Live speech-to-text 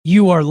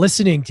You are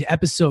listening to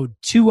episode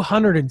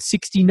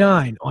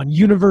 269 on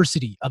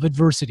University of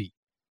Adversity.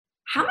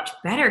 How much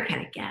better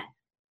can it get?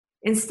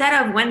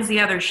 Instead of when's the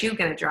other shoe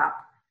going to drop?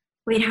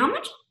 Wait, how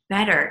much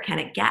better can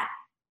it get?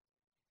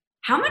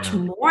 How much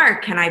more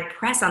can I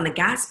press on the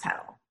gas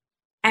pedal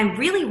and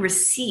really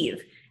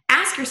receive?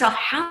 Ask yourself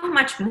how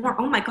much more,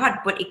 oh my God,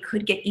 but it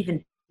could get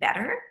even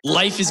better.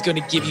 Life is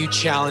going to give you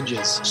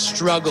challenges,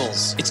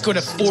 struggles. It's going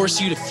to force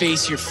you to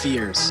face your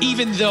fears.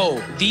 Even though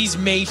these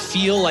may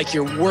feel like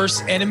your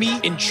worst enemy,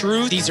 in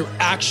truth, these are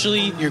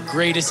actually your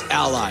greatest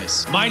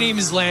allies. My name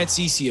is Lance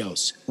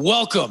Essios.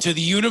 Welcome to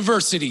the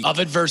University of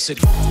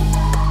Adversity.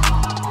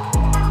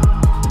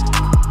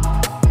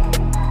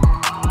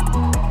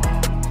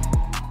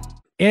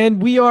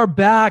 And we are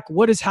back.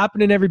 What is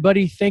happening,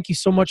 everybody? Thank you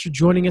so much for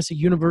joining us at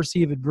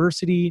University of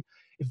Adversity.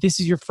 If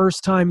this is your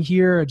first time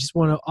here, I just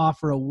want to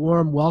offer a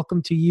warm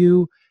welcome to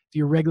you. If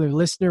you're a regular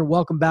listener,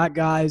 welcome back,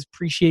 guys.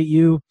 Appreciate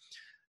you.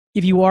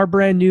 If you are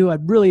brand new,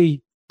 I'd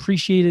really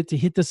appreciate it to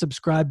hit the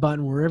subscribe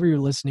button wherever you're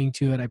listening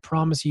to it. I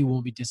promise you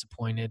won't be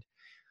disappointed.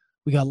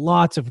 We got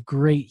lots of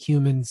great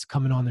humans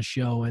coming on the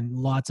show and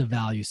lots of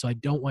value, so I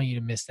don't want you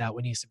to miss that.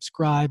 When you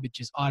subscribe, it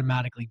just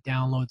automatically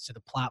downloads to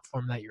the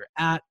platform that you're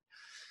at.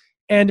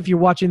 And if you're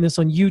watching this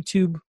on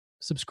YouTube,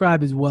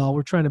 subscribe as well.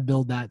 We're trying to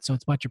build that, so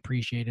it's much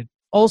appreciated.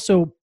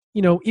 Also,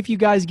 if you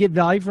guys get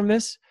value from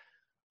this,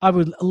 I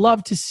would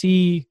love to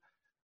see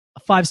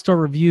a 5-star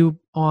review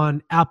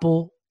on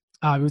Apple.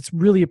 It's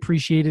really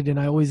appreciated, and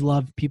I always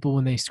love people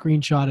when they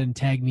screenshot it and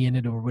tag me in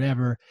it or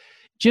whatever.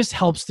 Just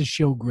helps the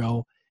show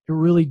grow. It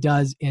really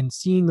does, and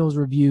seeing those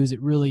reviews,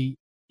 it really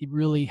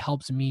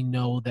helps me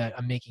know that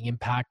I'm making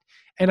impact.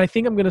 And I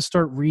think I'm going to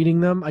start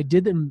reading them. I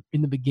did them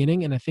in the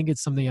beginning, and I think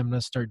it's something I'm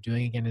going to start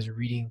doing again, is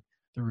reading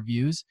the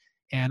reviews,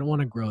 and I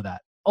want to grow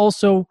that.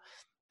 Also,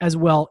 as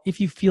well,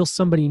 if you feel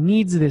somebody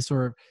needs this,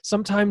 or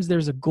sometimes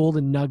there's a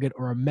golden nugget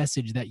or a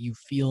message that you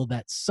feel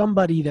that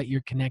somebody that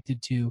you're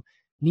connected to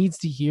needs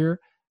to hear,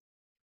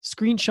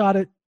 screenshot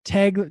it,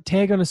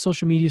 tag on a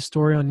social media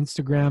story on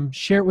Instagram,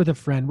 share it with a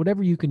friend,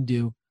 whatever you can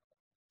do.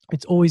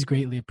 It's always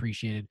greatly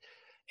appreciated.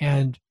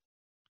 And,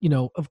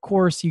 of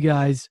course, you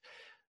guys,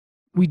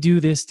 we do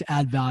this to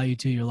add value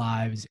to your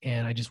lives,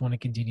 and I just want to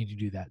continue to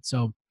do that.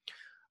 So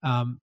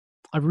I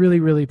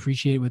really, really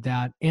appreciate it with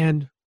that.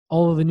 And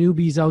all of the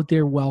newbies out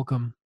there,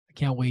 welcome. I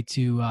can't wait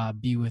to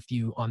be with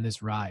you on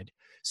this ride.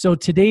 So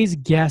today's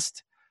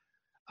guest,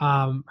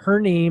 her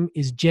name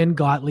is Jen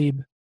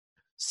Gottlieb.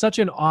 Such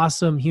an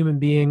awesome human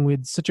being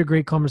with such a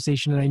great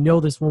conversation, and I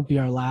know this won't be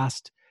our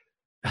last.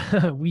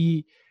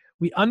 We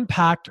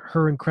unpacked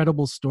her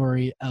incredible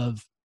story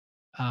of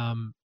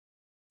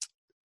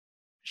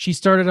she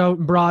started out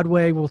in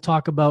Broadway. We'll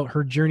talk about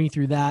her journey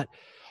through that.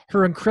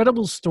 Her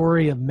incredible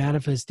story of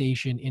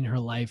manifestation in her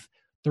life,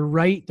 the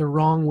right, the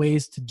wrong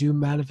ways to do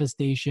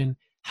manifestation,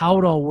 how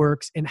it all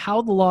works, and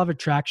how the law of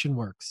attraction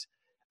works.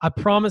 I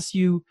promise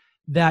you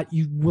that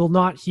you will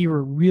not hear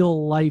a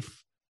real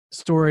life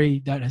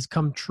story that has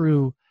come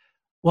true.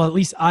 Well, at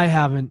least I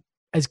haven't,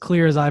 as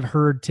clear as I've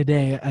heard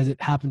today as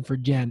it happened for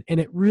Jen. And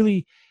it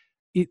really,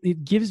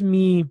 it gives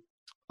me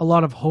a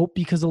lot of hope,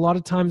 because a lot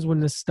of times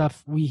when this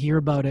stuff, we hear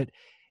about it,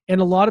 and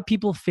a lot of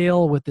people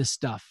fail with this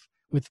stuff,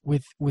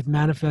 with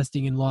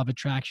manifesting in law of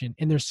attraction.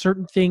 And there's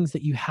certain things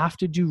that you have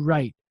to do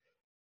right.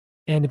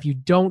 And if you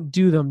don't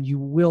do them, you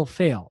will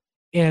fail.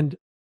 And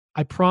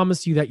I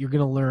promise you that you're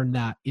going to learn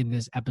that in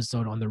this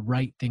episode on the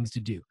right things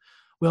to do.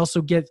 We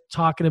also get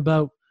talking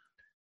about,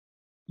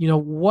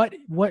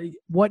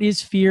 what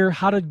is fear,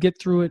 how to get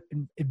through it,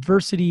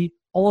 adversity,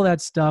 all of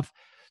that stuff,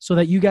 so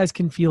that you guys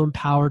can feel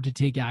empowered to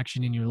take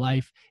action in your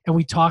life. And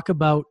we talk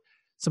about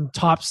some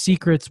top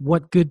secrets,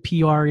 what good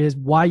PR is,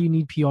 why you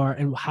need PR,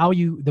 and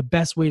the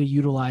best way to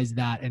utilize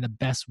that and the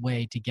best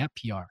way to get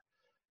PR.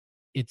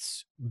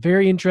 It's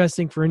very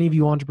interesting for any of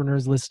you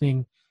entrepreneurs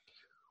listening.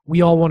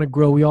 We all want to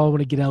grow. We all want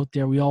to get out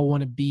there. We all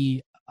want to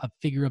be a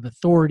figure of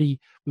authority.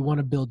 We want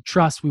to build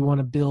trust. We want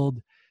to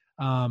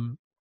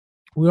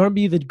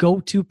be the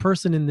go-to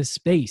person in this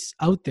space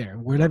out there,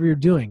 whatever you're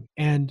doing.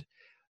 And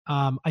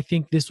I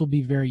think this will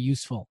be very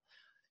useful.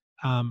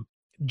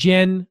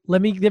 Jen,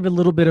 let me give a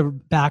little bit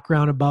of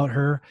background about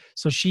her.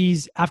 So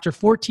after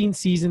 14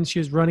 seasons, she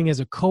was running as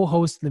a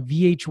co-host in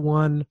the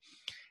VH1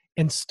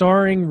 and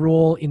starring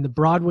role in the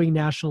Broadway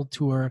National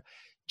Tour.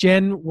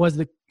 Jen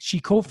she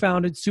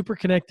co-founded Super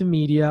Connected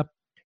Media,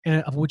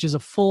 which is a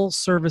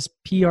full-service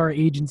PR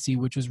agency,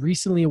 which was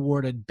recently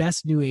awarded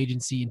Best New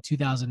Agency in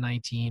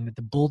 2019 at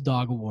the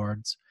Bulldog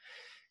Awards.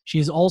 She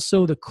is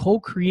also the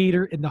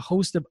co-creator and the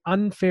host of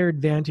Unfair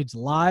Advantage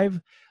Live,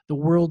 the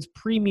world's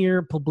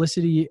premier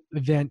publicity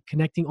event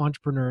connecting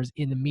entrepreneurs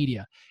in the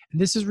media. And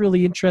this is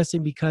really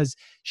interesting because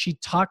she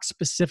talks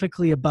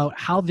specifically about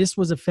how this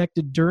was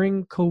affected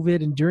during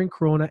COVID and during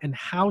Corona, and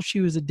how she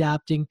was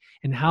adapting,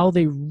 and how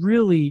they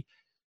really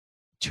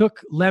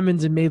took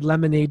lemons and made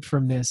lemonade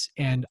from this.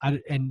 And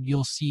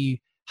you'll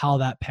see how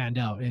that panned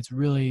out. It's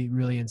really,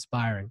 really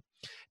inspiring.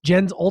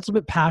 Jen's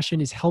ultimate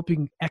passion is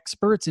helping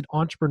experts and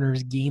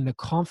entrepreneurs gain the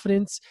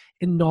confidence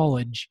and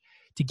knowledge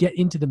to get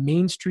into the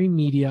mainstream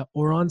media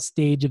or on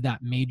stage of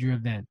that major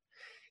event,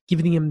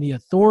 giving them the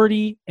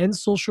authority and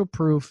social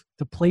proof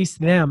to place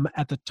them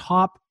at the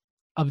top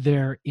of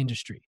their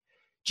industry.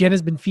 Jen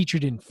has been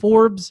featured in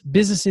Forbes,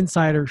 Business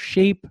Insider,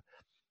 Shape,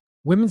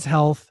 Women's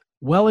Health,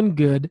 Well and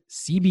Good,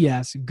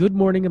 CBS, Good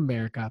Morning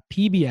America,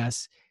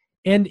 PBS,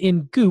 and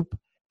in Goop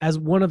as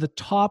one of the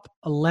top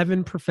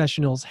 11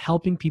 professionals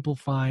helping people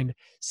find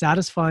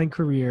satisfying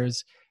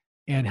careers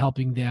and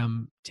helping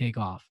them take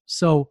off.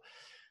 So,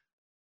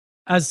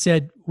 as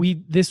said,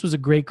 this was a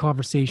great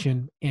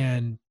conversation,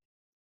 and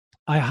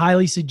I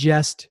highly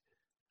suggest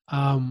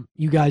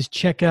you guys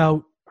check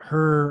out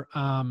her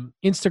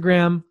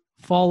Instagram,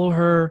 follow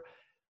her.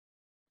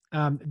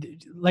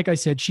 Like I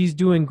said, she's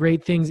doing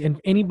great things, and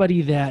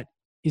anybody that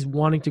is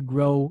wanting to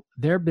grow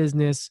their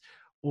business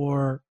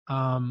or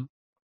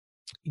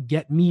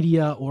get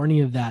media or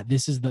any of that,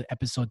 this is the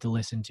episode to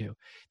listen to.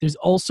 There's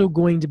also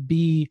going to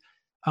be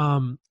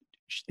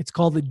it's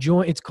called the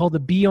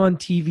Be on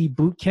TV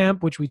Boot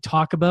Camp, which we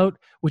talk about,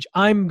 which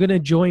I'm going to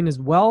join as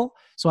well.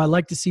 So I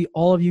like to see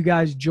all of you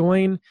guys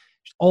join.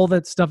 All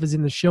that stuff is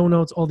in the show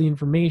notes, all the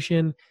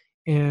information,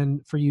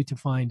 and for you to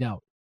find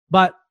out.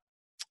 But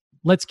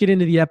let's get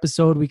into the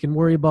episode. We can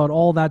worry about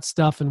all that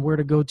stuff and where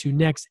to go to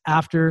next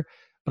after,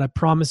 but I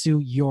promise you,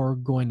 you're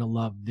going to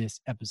love this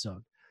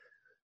episode.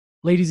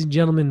 Ladies and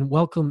gentlemen,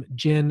 welcome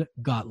Jen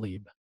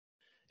Gottlieb.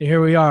 And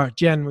here we are.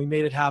 Jen, we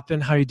made it happen.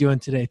 How are you doing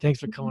today? Thanks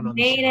for coming on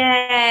the show. Made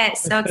it.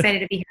 So excited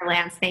to be here,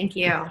 Lance. Thank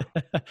you.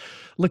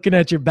 Looking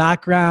at your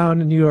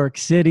background in New York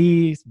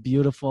City, it's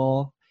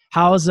beautiful.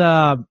 How's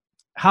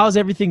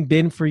everything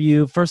been for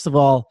you? First of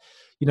all,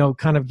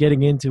 kind of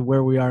getting into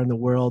where we are in the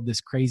world,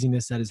 this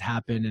craziness that has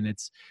happened, and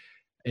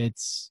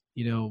it's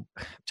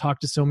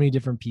talked to so many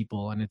different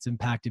people, and it's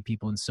impacted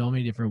people in so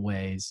many different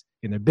ways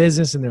in their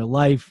business, in their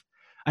life.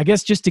 I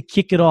guess just to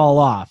kick it all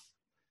off,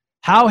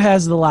 how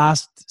has the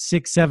last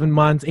 6, 7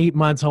 months, 8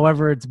 months,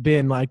 however it's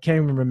been, I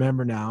can't even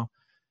remember now,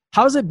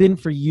 how has it been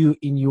for you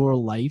in your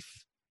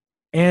life?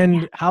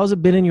 And how has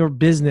it been in your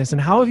business?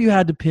 And how have you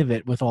had to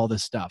pivot with all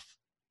this stuff?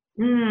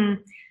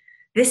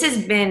 This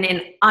has been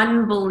an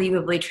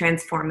unbelievably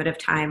transformative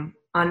time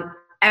on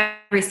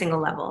every single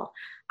level.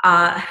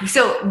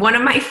 So one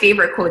of my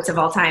favorite quotes of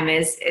all time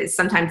is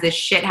sometimes this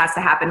shit has to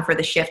happen for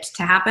the shift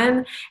to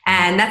happen.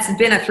 And that's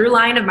been a through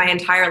line of my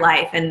entire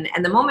life. And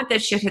the moment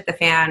that shit hit the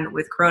fan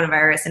with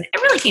coronavirus, and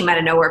it really came out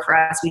of nowhere for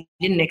us, we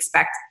didn't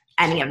expect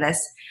any of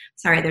this.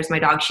 Sorry, there's my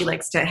dog. She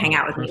likes to hang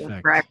out with me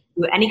whenever I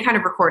do any kind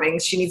of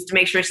recordings. She needs to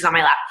make sure she's on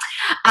my lap.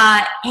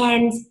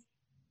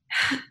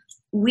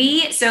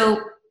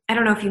 So I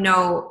don't know if you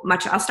know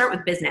much. I'll start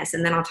with business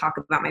and then I'll talk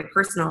about my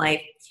personal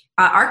life.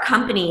 Our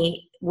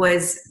company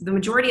was the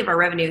majority of our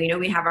revenue.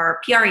 We have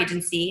our PR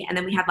agency and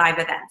then we had live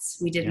events.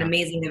 We did an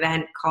amazing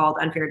event called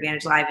Unfair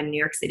Advantage Live in New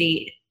York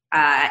City.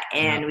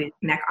 We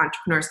connect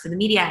entrepreneurs to the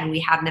media, and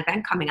we have an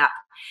event coming up.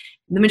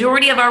 The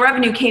majority of our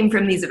revenue came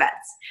from these events,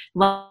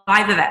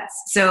 live events.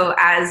 So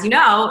as you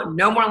know,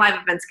 no more live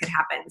events could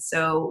happen.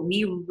 So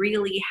we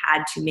really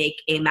had to make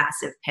a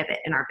massive pivot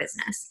in our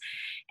business.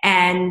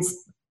 And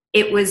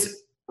it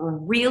was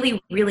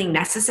really, really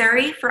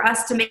necessary for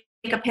us to make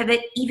a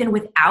pivot, even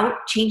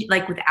without change,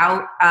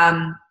 without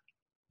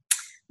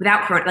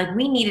corona.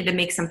 We needed to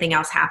make something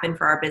else happen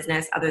for our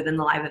business other than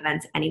the live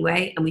events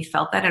anyway. And we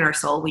felt that in our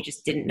soul. We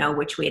just didn't know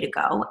which way to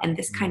go. And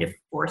this kind of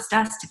forced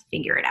us to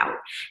figure it out.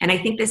 And I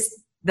think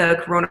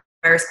the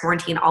coronavirus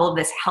quarantine, all of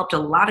this helped a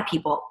lot of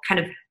people kind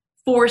of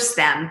force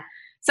them.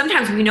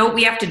 Sometimes we know what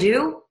we have to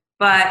do,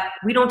 but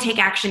we don't take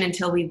action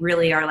until we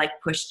really are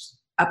pushed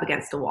up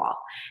against the wall.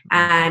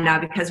 And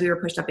because we were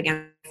pushed up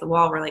against the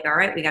wall, we're like, all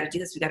right, we got to do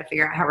this. We got to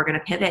figure out how we're going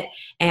to pivot.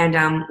 And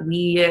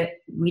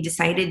we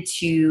decided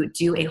to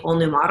do a whole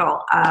new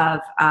model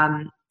of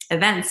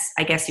events,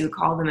 I guess you would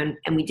call them.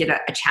 And we did a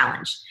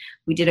challenge.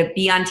 We did a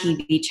Be on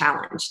TV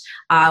challenge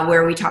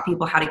where we taught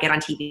people how to get on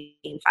TV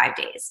in 5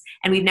 days.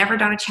 And we've never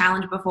done a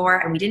challenge before,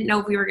 and we didn't know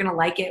if we were going to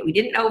like it. We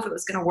didn't know if it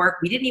was going to work.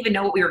 We didn't even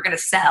know what we were going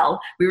to sell.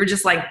 We were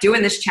just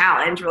doing this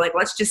challenge. We're like,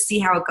 let's just see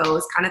how it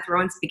goes, kind of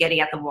throwing spaghetti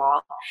at the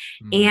wall.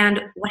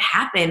 And what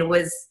happened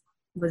was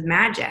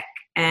magic.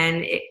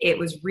 And it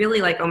was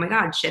really oh my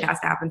God, shit has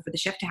to happen for the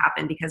shift to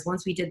happen. Because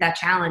once we did that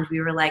challenge,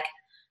 we were like,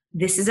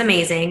 this is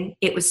amazing.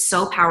 It was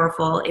so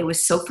powerful. It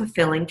was so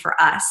fulfilling for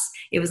us.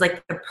 It was the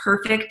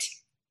perfect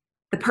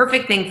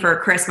thing for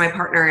Chris, my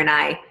partner, and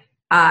I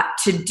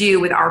to do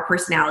with our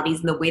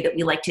personalities and the way that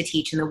we like to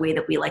teach and the way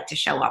that we like to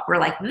show up. We're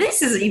like,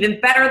 this is even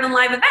better than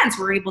live events.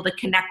 We're able to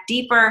connect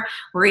deeper.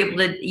 We're able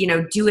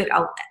to, do it,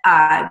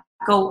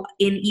 go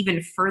in even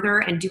further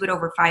and do it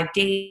over 5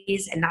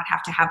 days and not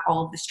have to have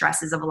all of the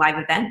stresses of a live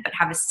event, but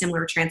have a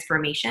similar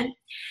transformation.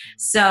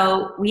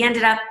 So we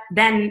ended up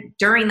then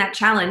during that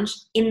challenge,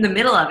 in the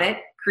middle of it,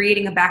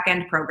 creating a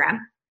back-end program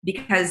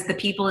because the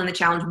people in the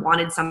challenge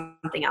wanted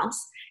something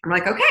else. And we're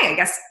like, okay, I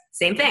guess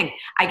same thing.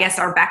 I guess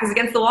our back is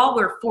against the wall.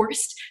 We're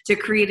forced to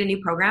create a new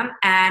program,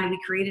 and we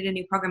created a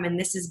new program. And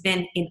this has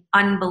been an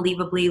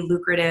unbelievably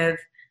lucrative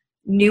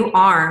new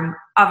arm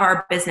of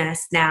our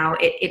business now.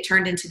 It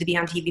turned into the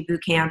Beyond TV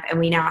Bootcamp, and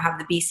we now have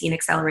the Be Seen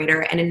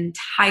Accelerator, and an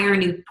entire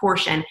new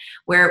portion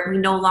where we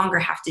no longer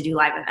have to do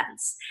live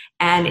events.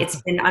 And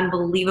it's been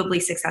unbelievably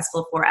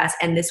successful for us.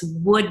 And this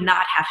would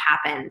not have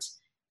happened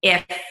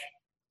if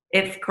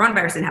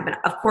coronavirus didn't happen.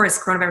 Of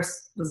course, coronavirus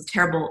was a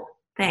terrible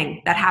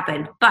thing that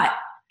happened, but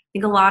I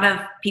think a lot of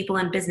people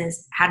in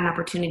business had an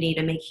opportunity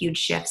to make huge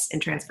shifts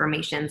and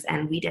transformations,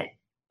 and we did.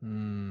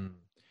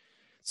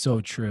 So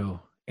true.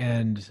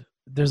 And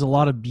there's a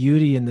lot of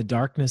beauty in the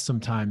darkness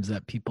sometimes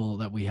that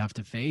we have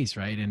to face,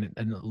 right? And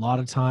a lot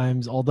of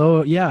times,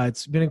 although, yeah,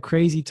 it's been a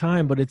crazy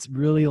time, but it's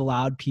really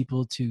allowed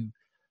people to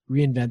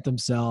reinvent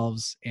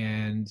themselves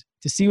and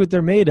to see what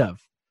they're made of.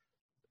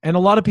 And a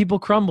lot of people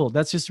crumbled.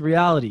 That's just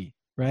reality,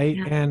 right?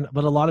 Yeah.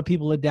 But a lot of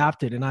people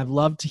adapted. And I've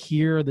loved to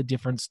hear the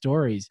different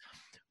stories.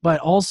 But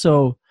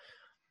also,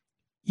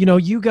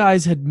 you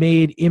guys had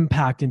made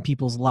impact in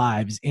people's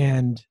lives,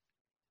 and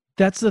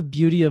that's the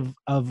beauty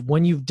of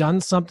when you've done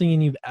something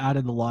and you've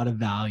added a lot of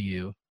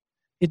value.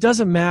 It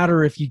doesn't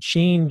matter if you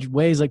change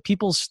ways, like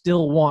people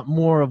still want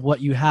more of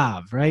what you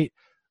have, right?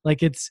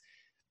 Like it's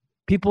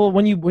people,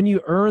 when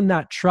you earn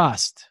that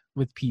trust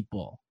with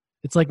people,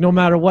 it's like no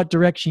matter what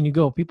direction you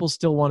go, people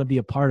still want to be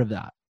a part of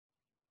that.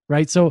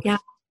 Right. So yeah.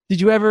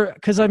 Did you ever,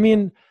 because I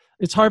mean,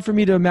 it's hard for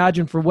me to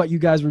imagine for what you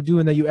guys were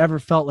doing that you ever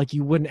felt like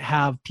you wouldn't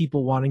have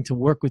people wanting to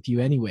work with you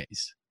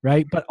anyways.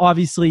 Right. But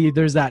obviously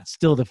there's that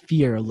still the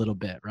fear a little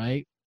bit,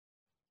 right?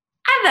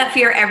 I have that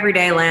fear every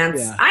day, Lance.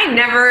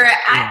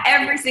 Yeah.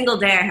 Every single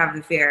day I have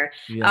the fear.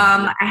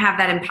 Yeah. I have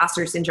that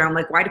imposter syndrome.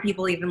 Like, why do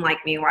people even like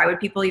me? Why would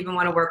people even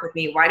want to work with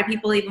me? Why do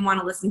people even want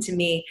to listen to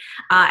me?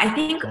 I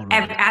think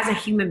as a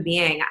human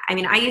being, I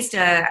mean, I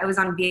was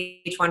on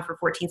VH1 for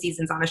 14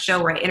 seasons on a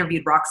show where I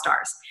interviewed rock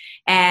stars.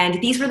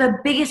 And these were the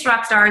biggest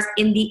rock stars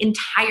in the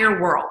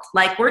entire world.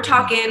 Like, we're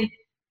talking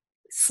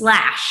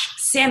Slash,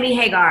 Sammy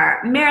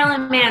Hagar,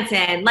 Marilyn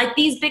Manson, like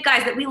these big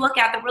guys that we look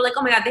at that we're like,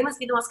 oh my God, they must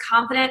be the most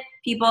confident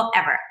people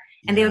ever.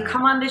 And they would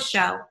come on this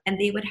show and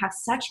they would have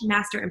such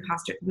massive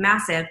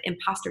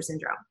imposter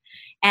syndrome.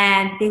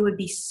 And they would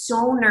be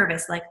so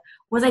nervous. Like,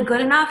 was I good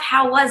enough?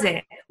 How was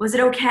it? Was it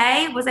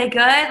okay? Was I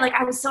good? Like,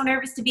 I was so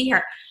nervous to be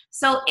here.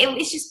 So it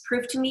was just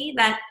proof to me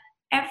that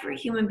every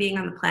human being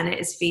on the planet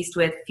is faced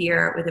with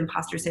fear, with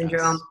imposter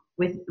syndrome,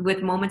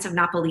 with moments of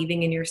not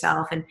believing in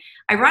yourself. And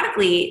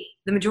ironically,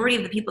 the majority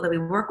of the people that we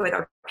work with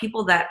are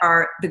people that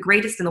are the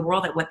greatest in the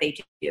world at what they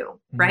do,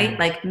 right?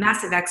 Like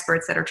massive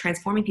experts that are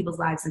transforming people's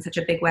lives in such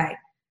a big way.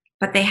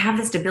 But they have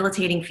this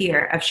debilitating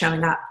fear of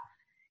showing up.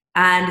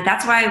 And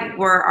that's why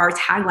our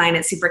tagline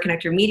at Super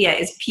Connector Media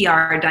is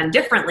PR done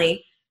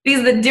differently.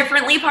 Because the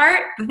differently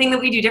part, the thing that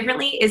we do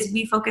differently is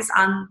we focus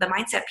on the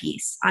mindset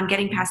piece, on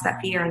getting past that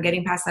fear, on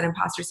getting past that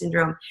imposter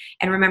syndrome,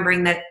 and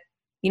remembering that,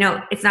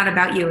 it's not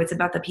about you. It's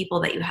about the people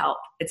that you help.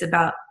 It's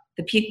about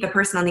the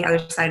person on the other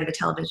side of the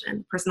television,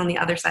 the person on the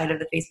other side of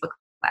the Facebook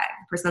Live,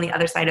 the person on the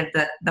other side of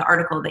the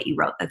article that you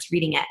wrote that's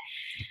reading it.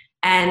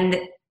 And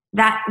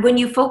that when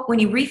you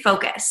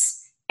refocus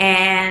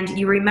and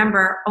you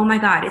remember, oh my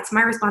God, it's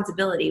my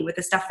responsibility with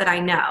the stuff that I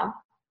know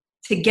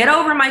to get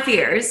over my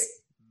fears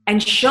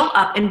and show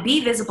up and be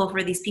visible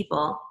for these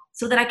people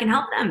so that I can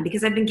help them,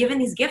 because I've been given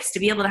these gifts to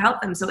be able to help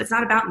them. So it's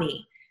not about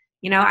me.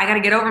 I got to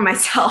get over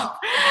myself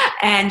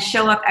and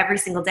show up every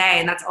single day.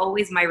 And that's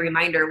always my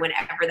reminder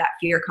whenever that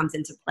fear comes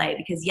into play.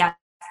 Because yes,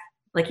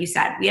 like you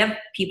said, we have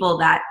people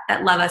that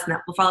love us and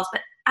that will follow us, but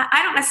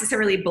I don't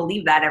necessarily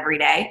believe that every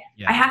day.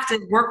 Yeah. I have to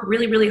work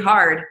really, really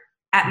hard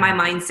at my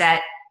mindset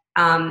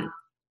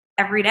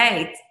every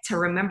day to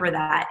remember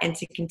that and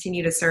to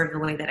continue to serve the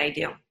way that I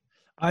do.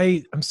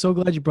 I'm so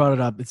glad you brought it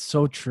up. It's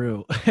so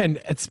true.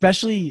 And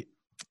especially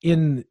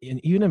even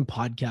in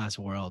podcast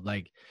world,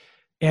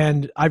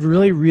 and I've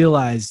really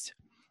realized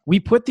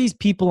we put these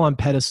people on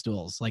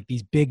pedestals, like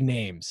these big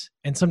names.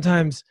 And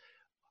sometimes,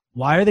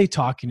 why are they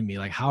talking to me?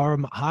 Like, how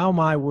am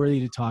I worthy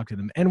to talk to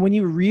them? And when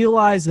you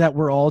realize that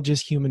we're all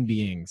just human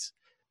beings,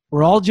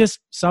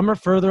 some are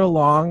further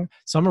along.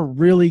 Some are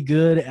really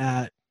good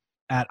at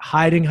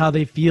hiding how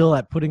they feel,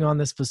 at putting on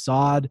this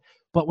facade.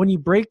 But when you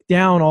break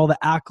down all the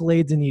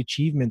accolades and the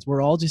achievements,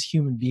 we're all just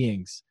human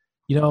beings,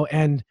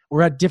 and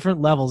we're at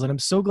different levels. And I'm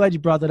so glad you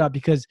brought that up,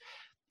 because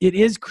it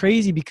is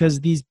crazy, because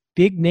these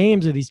big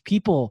names or these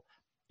people,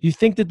 you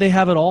think that they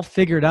have it all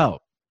figured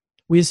out.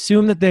 We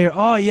assume that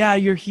oh yeah,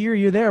 you're here,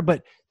 you're there,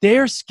 but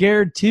they're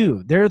scared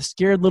too. They're a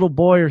scared little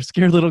boy or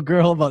scared little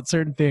girl about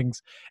certain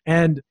things.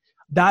 And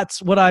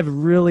that's what I've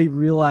really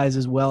realized,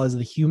 as well as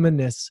the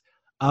humanness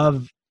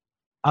of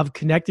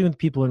connecting with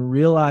people and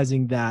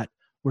realizing that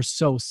we're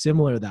so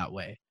similar that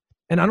way.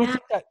 And I don't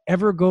think that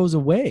ever goes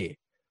away,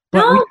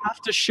 but we have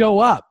to show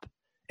up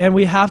and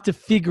we have to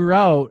figure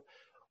out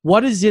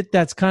what is it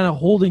that's kind of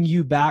holding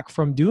you back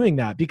from doing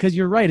that? Because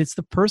you're right. It's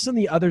the person on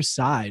the other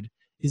side,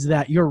 is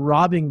that you're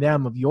robbing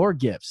them of your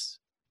gifts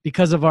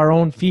because of our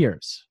own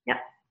fears. Yeah.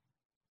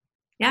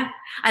 Yeah.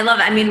 I love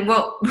it. I mean,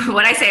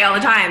 what I say all the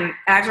time,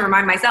 I have to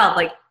remind myself,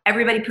 like,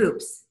 everybody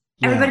poops.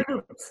 Everybody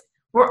poops.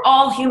 We're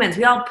all humans.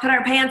 We all put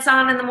our pants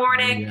on in the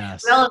morning.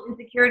 Yes. We all have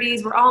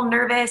insecurities. We're all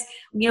nervous.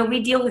 We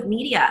deal with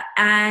media,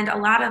 and a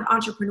lot of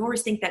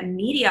entrepreneurs think that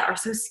media are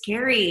so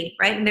scary,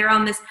 right? And they're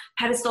on this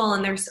pedestal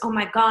and there's, oh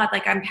my God,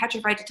 like I'm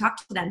petrified to talk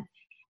to them.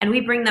 And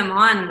we bring them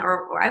on,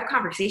 or I have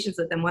conversations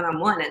with them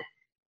one-on-one, and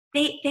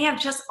they have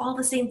just all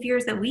the same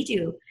fears that we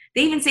do.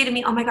 They even say to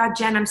me, oh my God,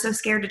 Jen, I'm so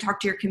scared to talk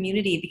to your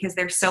community because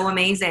they're so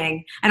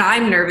amazing. And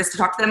I'm nervous to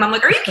talk to them. I'm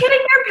like, are you kidding?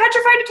 They're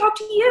petrified to talk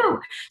to you.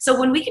 So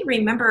when we can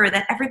remember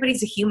that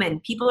everybody's a human,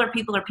 people are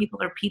people are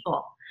people are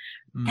people,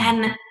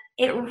 then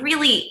it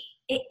really,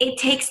 it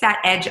takes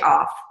that edge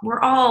off. We're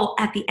all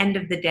at the end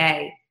of the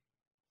day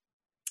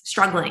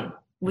struggling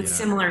with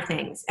similar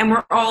things. And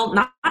we're all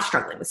not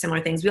struggling with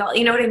similar things. We all,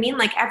 you know what I mean?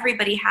 Like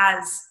everybody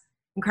has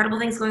incredible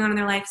things going on in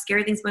their life,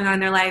 scary things going on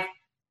in their life.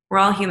 We're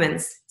all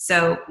humans.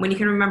 So when you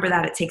can remember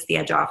that, it takes the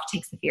edge off,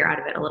 takes the fear out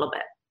of it a little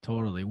bit.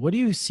 Totally. What do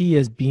you see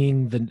as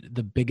being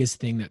the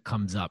biggest thing that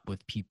comes up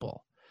with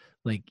people?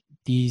 Like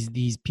these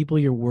people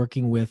you're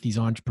working with, these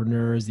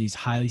entrepreneurs, these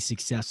highly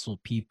successful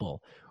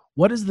people.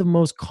 What is the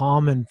most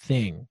common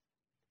thing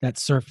that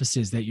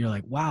surfaces that you're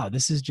like, wow,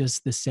 this is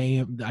just the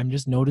same. I'm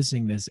just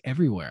noticing this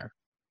everywhere.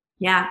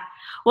 Yeah.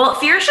 Well,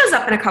 fear shows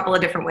up in a couple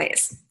of different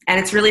ways, and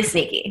it's really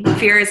sneaky.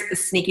 Fear is a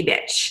sneaky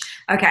bitch.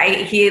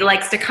 Okay. He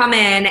likes to come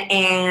in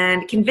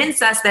and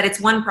convince us that it's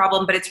one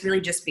problem, but it's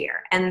really just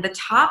fear. And the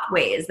top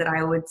ways that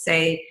I would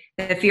say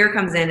that fear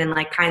comes in and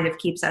like kind of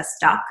keeps us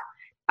stuck.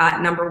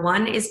 Number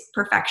one is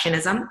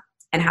perfectionism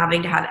and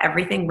having to have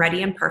everything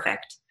ready and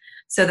perfect.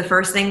 So the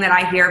first thing that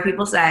I hear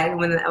people say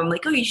when I'm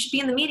like, oh, you should be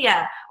in the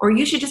media, or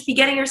you should just be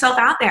getting yourself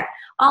out there.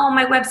 Oh,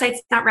 my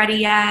website's not ready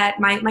yet.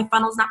 My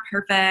funnel's not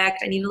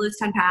perfect. I need to lose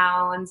 10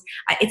 pounds.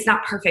 It's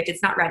not perfect.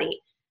 It's not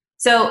ready.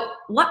 So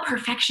what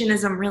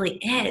perfectionism really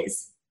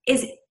is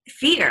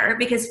fear,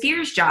 because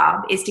fear's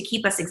job is to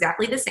keep us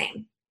exactly the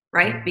same,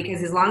 right?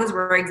 Because as long as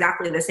we're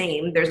exactly the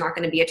same, there's not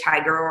going to be a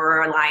tiger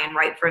or a lion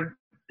right for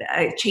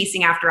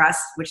chasing after us,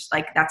 which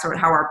like that's sort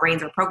of how our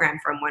brains are programmed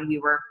from when we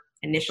were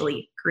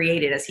initially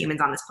created as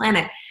humans on this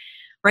planet,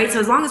 right? So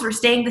as long as we're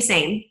staying the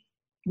same,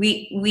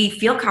 we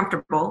feel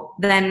comfortable,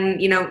 then,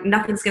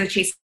 nothing's going to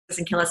chase us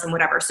and kill us and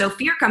whatever. So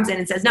fear comes in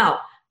and says, no,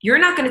 you're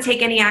not going to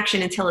take any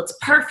action until it's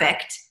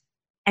perfect.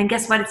 And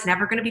guess what? It's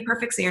never going to be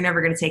perfect. So you're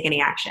never going to take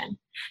any action.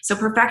 So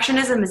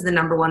perfectionism is the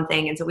number one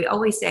thing. And so we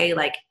always say,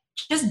 like,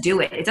 just do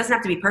it. It doesn't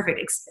have to be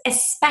perfect,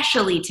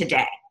 especially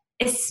today.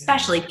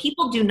 Especially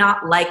people do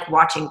not like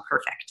watching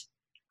perfect.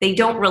 They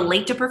don't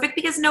relate to perfect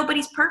because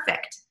nobody's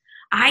perfect.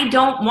 I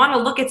don't want to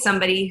look at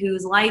somebody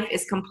whose life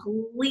is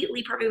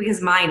completely perfect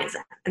because mine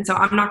isn't. And so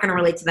I'm not going to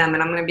relate to them.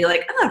 And I'm going to be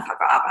like, oh, fuck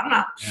off. I'm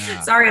not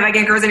sorry if I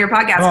get girls in your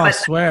podcast. Oh, but I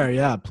swear.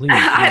 Yeah, please.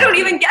 I don't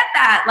even get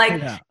that.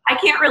 Like, I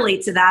can't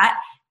relate to that.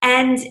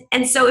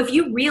 And so if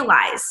you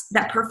realize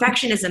that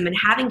perfectionism and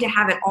having to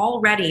have it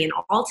all ready and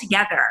all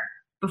together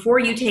before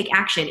you take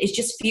action is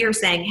just fear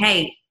saying,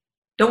 hey,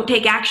 don't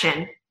take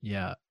action.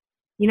 Yeah.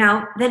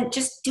 Then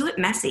just do it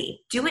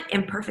messy. Do it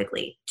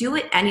imperfectly. Do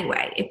it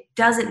anyway. It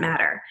doesn't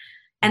matter.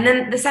 And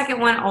then the second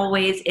one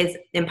always is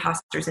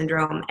imposter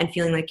syndrome and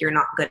feeling like you're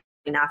not good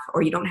enough,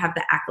 or you don't have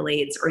the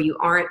accolades, or you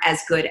aren't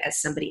as good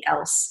as somebody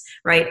else,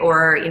 right?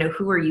 Or,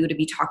 who are you to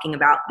be talking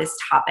about this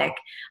topic?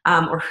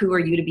 Or who are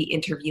you to be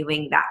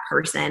interviewing that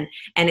person?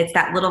 And it's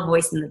that little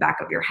voice in the back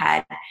of your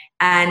head.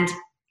 And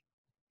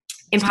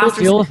I still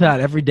deal with that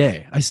every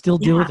day. I still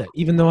deal with it,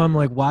 even though I'm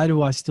like, why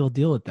do I still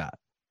deal with that?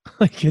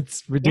 Like,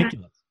 it's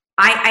ridiculous.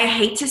 I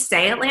hate to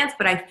say it, Lance,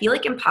 but I feel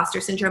like imposter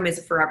syndrome is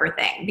a forever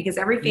thing because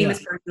every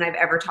famous person I've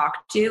ever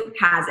talked to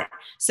has it.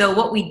 So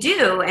what we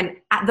do, and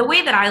the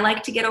way that I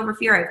like to get over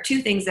fear, I have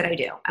two things that I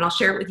do, and I'll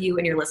share it with you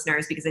and your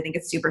listeners because I think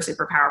it's super,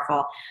 super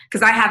powerful,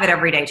 because I have it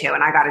every day too,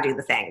 and I got to do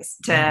the things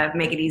to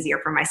make it easier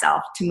for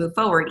myself to move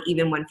forward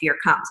even when fear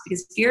comes,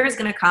 because fear is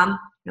going to come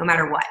no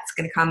matter what. It's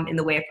going to come in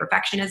the way of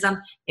perfectionism,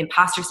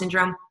 imposter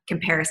syndrome,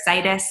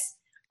 comparisitis,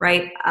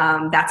 right?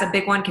 That's a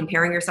big one,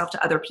 comparing yourself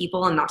to other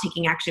people and not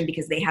taking action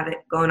because they have it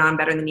going on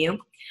better than you.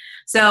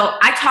 So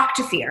I talk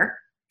to fear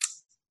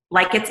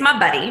like it's my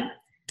buddy,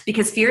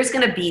 because fear is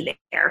going to be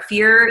there.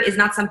 Fear is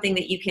not something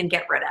that you can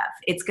get rid of.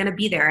 It's going to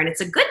be there, and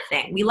it's a good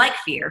thing. We like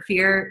fear,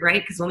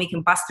 right? Because when we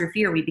can bust through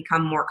fear, we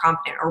become more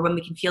confident, or when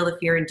we can feel the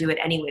fear and do it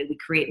anyway, we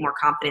create more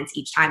confidence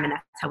each time, and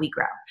that's how we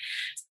grow.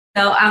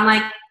 So I'm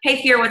like, hey,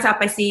 fear, what's up?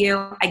 I see you.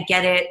 I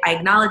get it. I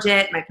acknowledge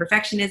it. My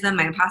perfectionism,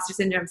 my imposter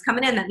syndrome is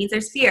coming in. That means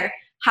there's fear.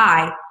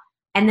 Hi.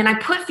 And then I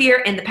put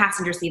fear in the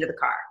passenger seat of the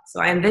car. So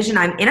I envision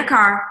I'm in a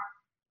car.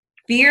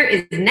 Fear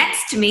is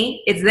next to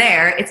me. It's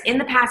there. It's in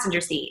the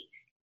passenger seat.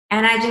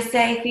 And I just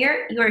say,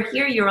 fear, you are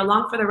here. You're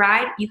along for the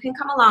ride. You can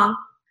come along,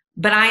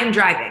 but I am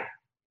driving.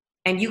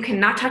 And you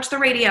cannot touch the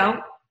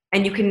radio,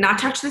 and you cannot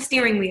touch the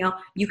steering wheel.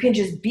 You can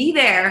just be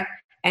there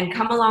and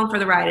come along for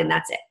the ride, and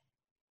that's it.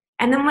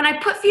 And then when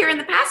I put fear in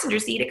the passenger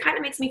seat, it kind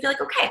of makes me feel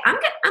like, okay, I'm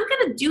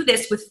gonna do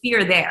this with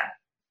fear there.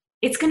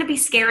 It's going to be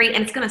scary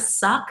and it's going to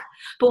suck.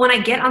 But when I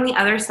get on the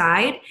other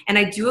side and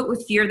I do it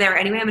with fear there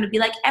anyway, I'm going to be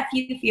like, F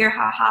you, fear,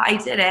 haha, I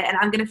did it. And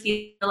I'm going to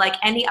feel like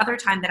any other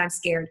time that I'm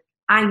scared,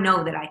 I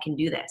know that I can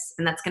do this,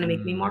 and that's going to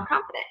make me more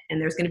confident,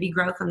 and there's going to be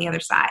growth on the other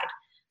side.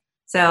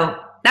 So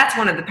that's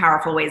one of the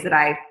powerful ways that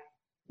I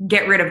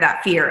get rid of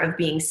that fear of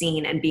being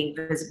seen and being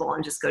visible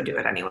and just go do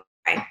it anyway.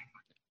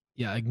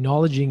 Yeah.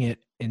 Acknowledging it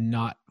and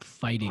not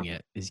fighting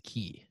it is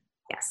key.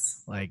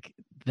 Yes. Like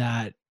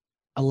that,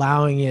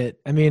 allowing it.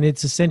 I mean,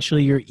 it's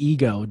essentially your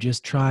ego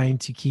just trying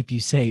to keep you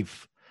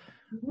safe.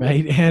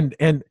 Right.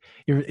 And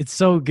it's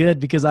so good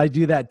because I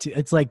do that too.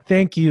 It's like,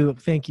 thank you.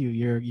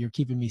 You're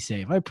keeping me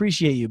safe. I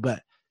appreciate you,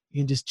 but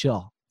you can just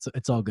chill.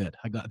 It's all good.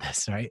 I got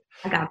this. Right.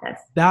 I got this.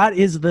 That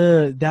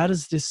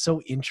is just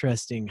so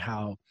interesting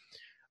how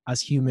us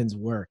humans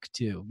work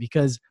too,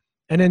 because,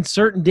 and in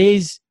certain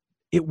days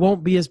it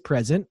won't be as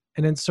present.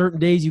 And in certain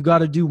days you got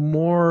to do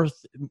more,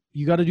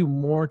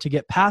 to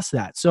get past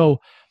that. So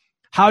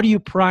how do you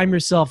prime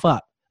yourself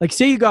up? Like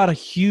say you got a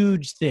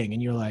huge thing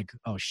and you're like,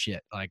 oh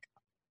shit, like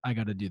I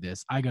got to do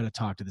this. I got to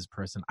talk to this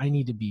person. I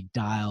need to be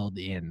dialed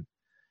in,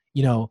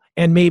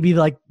 and maybe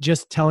like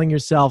just telling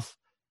yourself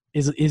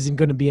isn't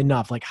going to be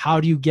enough. Like,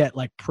 how do you get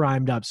like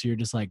primed up? So you're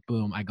just like,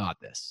 boom, I got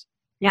this.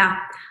 Yeah.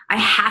 I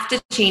have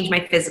to change my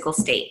physical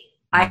state.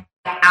 I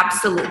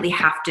absolutely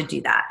have to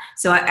do that.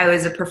 So I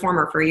was a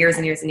performer for years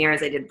and years and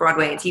years. I did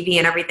Broadway and TV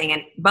and everything.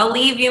 And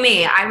believe you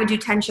me, I would do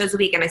 10 shows a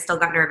week and I still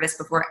got nervous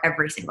before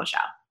every single show,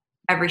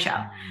 every show.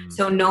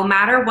 So no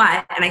matter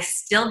what, and I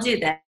still do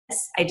this,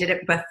 I did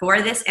it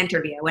before this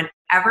interview.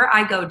 Whenever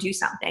I go do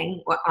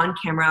something on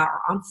camera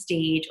or on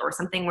stage or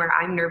something where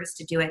I'm nervous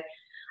to do it,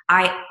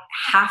 I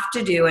have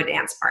to do a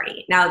dance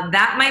party. Now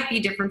that might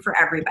be different for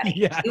everybody.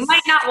 Yes. You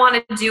might not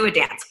want to do a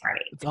dance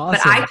party, awesome.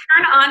 But I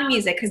turn on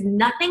music because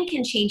nothing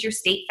can change your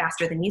state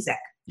faster than music.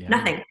 Yeah.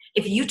 Nothing.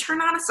 If you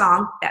turn on a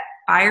song that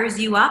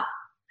fires you up,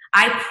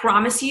 I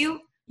promise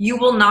you, you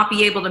will not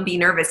be able to be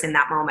nervous in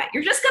that moment.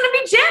 You're just going to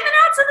be jamming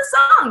out to the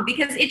song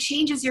because it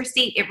changes your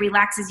state. It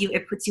relaxes you.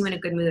 It puts you in a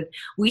good mood.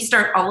 We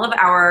start all of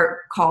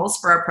our calls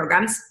for our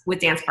programs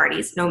with dance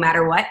parties, no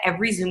matter what.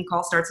 Every Zoom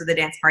call starts with a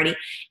dance party.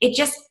 It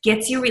just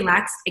gets you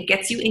relaxed. It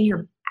gets you in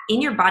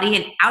your body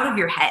and out of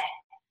your head,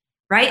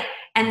 right?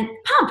 And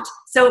pumped.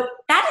 So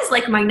that is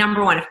like my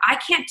number one. If I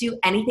can't do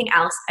anything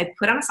else, I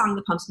put on a song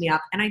that pumps me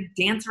up and I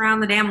dance around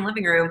the damn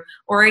living room.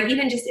 Or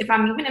even just if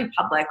I'm even in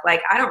public,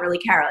 like I don't really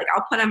care. Like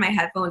I'll put on my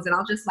headphones and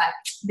I'll just like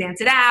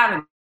dance it out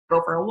and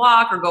go for a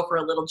walk or go for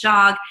a little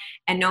jog.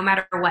 And no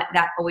matter what,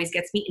 that always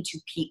gets me into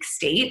peak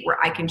state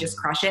where I can just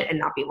crush it and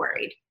not be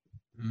worried.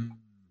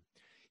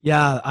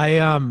 Yeah.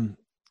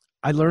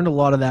 I learned a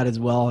lot of that as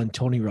well. And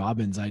Tony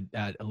Robbins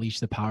at Unleash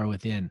the Power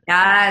Within.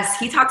 Yes.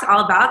 He talks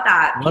all about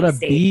that. What a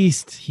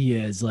beast he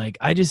is. Like,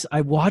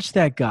 I watched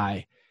that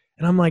guy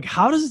and I'm like,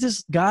 how does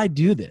this guy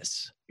do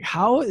this?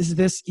 How is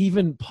this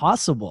even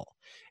possible?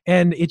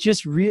 And it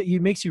just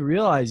it makes you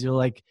realize you're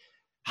like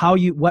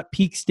what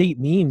peak state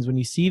means when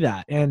you see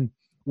that and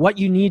what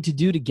you need to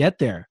do to get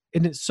there.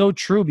 And it's so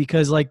true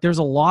because like, there's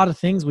a lot of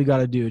things we got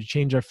to do to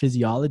change our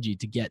physiology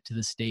to get to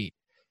the state.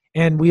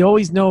 And we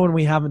always know when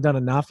we haven't done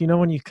enough,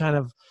 when you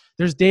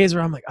there's days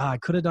where I'm like, I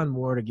could have done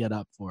more to get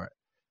up for it,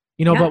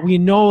 but we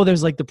know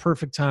there's like the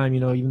perfect time,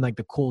 even like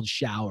the cold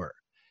shower,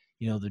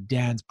 the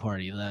dance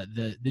party,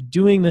 the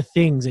doing the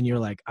things. And you're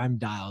like, I'm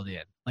dialed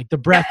in, like the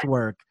breath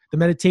work, the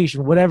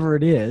meditation, whatever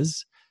it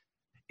is.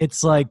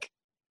 It's like,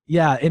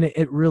 yeah. And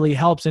it really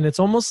helps. And it's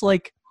almost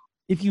like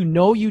if you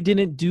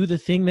didn't do the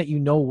thing that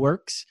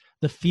works,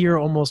 the fear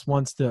almost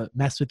wants to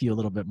mess with you a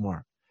little bit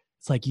more.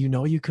 It's like,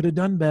 you could have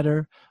done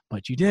better,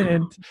 but you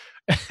didn't.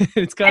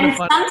 It's kind of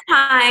fun.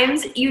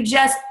 Sometimes you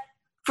just,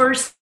 for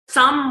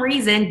some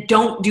reason,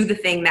 don't do the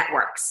thing that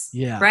works.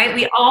 Yeah. Right?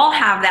 We all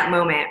have that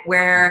moment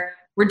where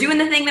we're doing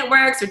the thing that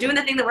works. We're doing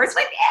the thing that works.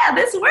 Like, yeah,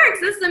 this works.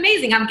 This is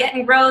amazing. I'm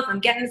getting growth. I'm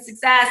getting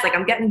success. Like,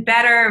 I'm getting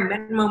better. I'm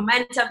getting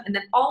momentum. And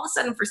then all of a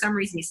sudden, for some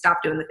reason, you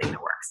stop doing the thing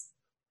that works.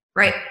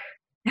 Right?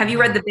 Have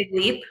you read The Big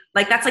Leap?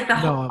 Like that's like the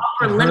whole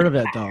upper limit. I've heard of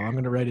it though. I'm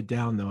going to write it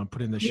down though and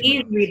put it in the show.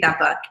 Please read that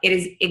book. It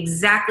is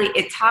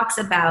it talks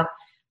about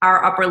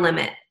our upper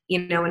limit,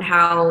 and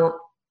how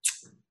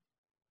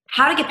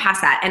to get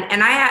past that.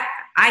 And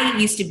I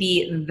used to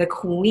be the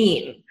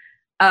queen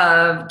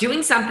of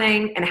doing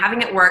something and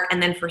having it work.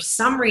 And then for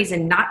some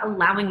reason, not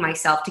allowing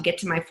myself to get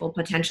to my full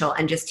potential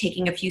and just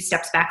taking a few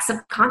steps back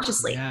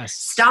subconsciously,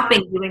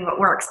 stopping doing what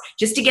works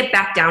just to get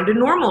back down to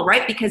normal,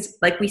 right? Because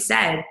like we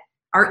said,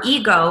 our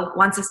ego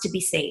wants us to be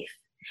safe.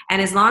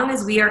 And as long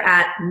as we are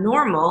at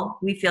normal,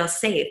 we feel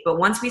safe. But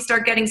once we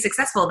start getting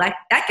successful, that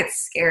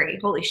gets scary.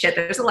 Holy shit,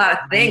 there's a lot of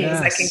things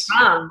that can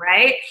come,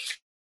 right?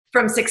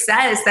 From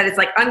success that it's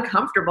like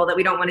uncomfortable that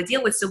we don't want to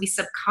deal with. So we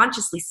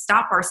subconsciously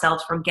stop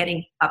ourselves from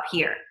getting up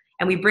here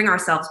and we bring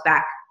ourselves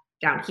back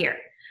down here.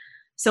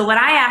 So what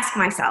I ask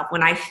myself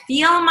when I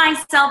feel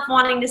myself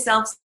wanting to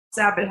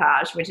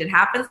self-sabotage, which it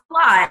happens a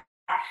lot,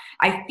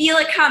 I feel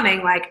it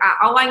coming. Like,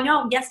 I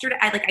know yesterday,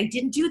 I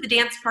didn't do the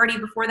dance party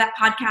before that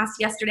podcast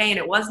yesterday and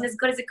it wasn't as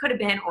good as it could have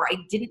been, or I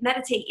didn't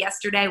meditate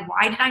yesterday.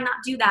 Why did I not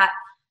do that?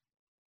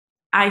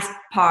 I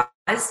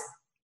pause.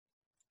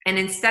 And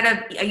instead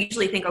of, I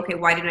usually think, okay,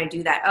 why didn't I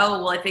do that?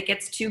 Oh, well, if it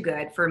gets too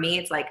good for me,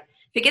 it's like,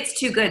 if it gets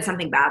too good,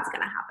 something bad's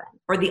going to happen.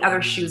 or the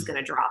other shoe's going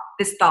to drop.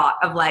 This thought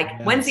of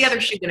like, when's the other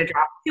shoe going to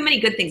drop? Too many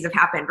good things have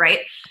happened, right?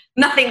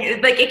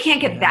 Nothing, like it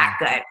can't get that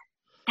good.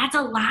 That's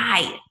a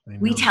lie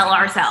we tell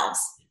ourselves.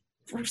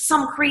 For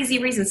some crazy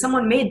reason,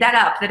 someone made that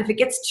up, that if it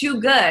gets too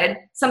good,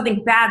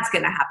 something bad's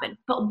going to happen.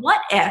 But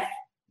what if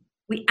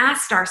we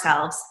asked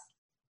ourselves,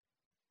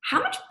 how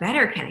much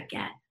better can it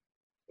get?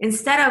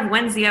 Instead of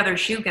when's the other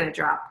shoe going to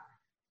drop?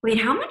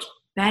 Wait, how much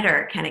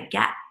better can it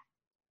get?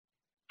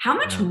 How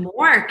much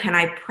more can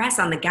I press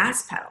on the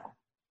gas pedal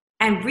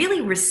and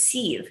really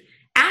receive?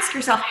 Ask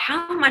yourself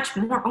how much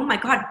more, oh my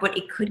God, but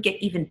it could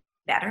get even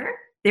better.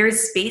 There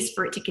is space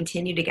for it to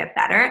continue to get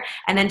better.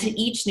 And then to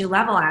each new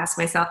level, I ask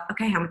myself,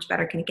 okay, how much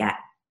better can it get?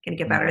 Can it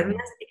get better than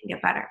this? It can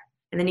get better.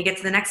 And then you get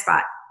to the next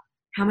spot.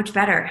 How much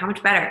better? How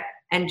much better?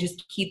 And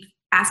just keep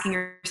asking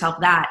yourself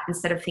that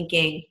instead of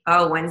thinking,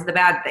 oh, when's the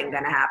bad thing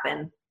going to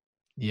happen?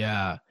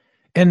 Yeah.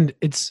 And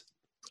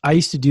I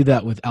used to do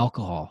that with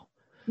alcohol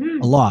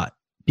a lot,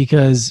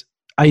 because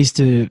I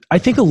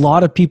think a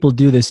lot of people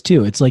do this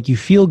too. It's like you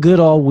feel good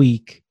all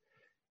week,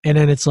 and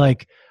then it's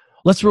like,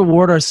 let's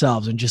reward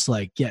ourselves and just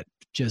like get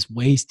just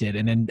wasted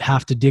and then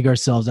have to dig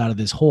ourselves out of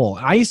this hole.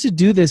 I used to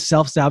do this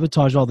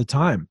self-sabotage all the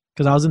time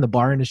because I was in the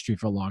bar industry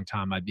for a long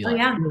time. I'd be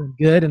feeling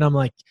good, and I'm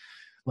like,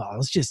 well,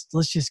 let's just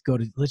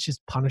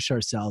punish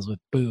ourselves with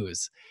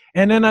booze.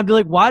 And then I'd be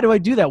like, why do I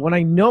do that when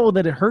I know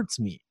that it hurts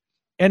me?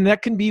 And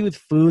that can be with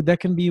food, that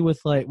can be with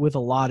a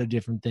lot of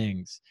different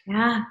things.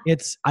 Yeah.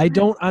 I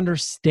don't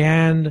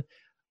understand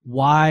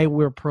why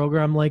we're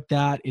programmed like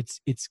that.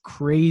 It's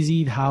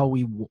crazy how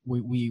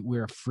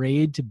we're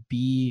afraid to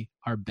be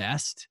our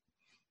best.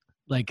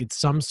 Like it's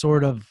some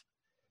sort of,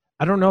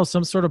 I don't know,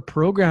 some sort of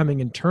programming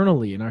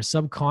internally in our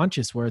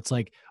subconscious where it's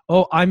like,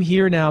 oh, I'm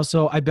here now,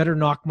 so I better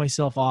knock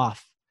myself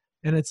off.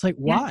 And it's like,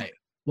 why?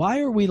 Why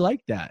are we like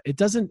that? It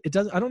doesn't,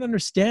 I don't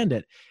understand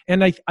it.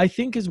 And I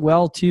think as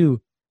well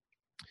too,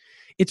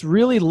 it's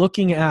really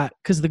looking at,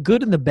 because the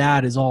good and the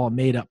bad is all a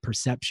made up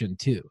perception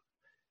too.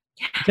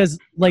 Because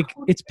like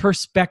it's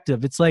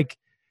perspective. It's like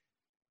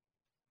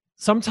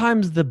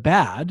sometimes the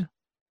bad,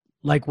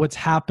 like what's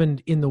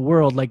happened in the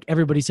world, like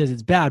everybody says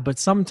it's bad, but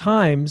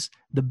sometimes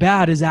the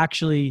bad is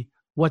actually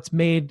what's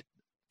made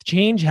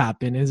change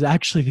happen, is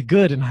actually the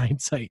good in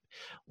hindsight.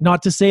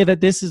 Not to say that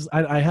this is,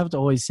 I have to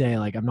always say,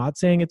 like, I'm not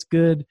saying it's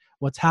good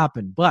what's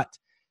happened, but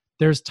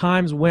there's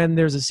times when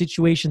there's a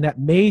situation that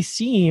may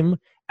seem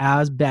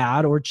as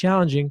bad or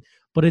challenging,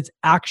 but it's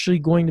actually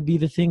going to be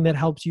the thing that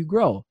helps you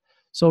grow.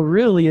 So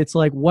really it's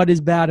like, what is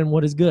bad and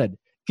what is good?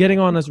 Getting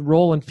on this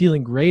roll and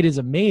feeling great is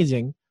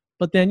amazing.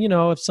 But then,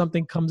 if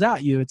something comes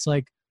at you, it's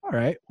like, all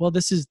right, well,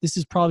 this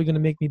is probably going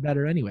to make me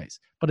better anyways.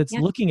 But it's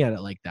looking at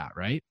it like that,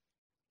 right?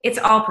 It's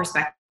all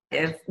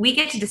perspective. We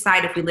get to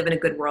decide if we live in a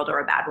good world or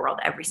a bad world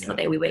every single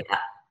day we wake up.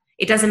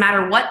 It doesn't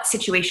matter what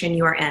situation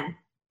you are in.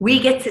 We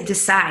get to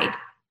decide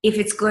if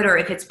it's good or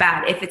if it's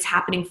bad, if it's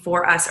happening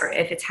for us or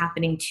if it's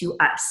happening to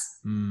us.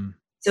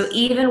 So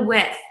even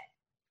with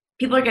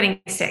people are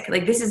getting sick,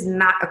 like this is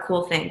not a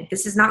cool thing.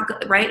 This is not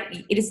good,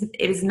 right? It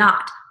is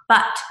not.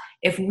 But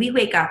if we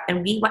wake up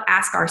and we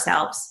ask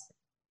ourselves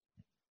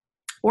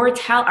or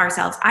tell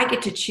ourselves, I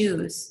get to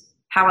choose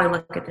how I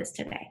look at this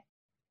today.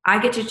 I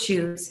get to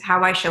choose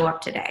how I show up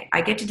today.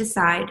 I get to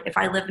decide if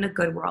I live in a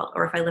good world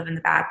or if I live in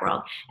the bad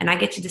world. And I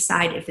get to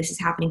decide if this is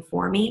happening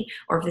for me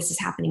or if this is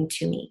happening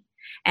to me.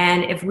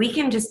 And if we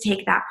can just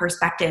take that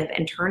perspective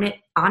and turn it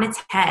on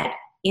its head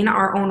in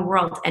our own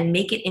world and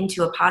make it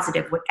into a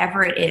positive,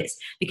 whatever it is,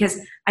 because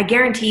I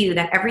guarantee you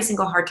that every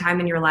single hard time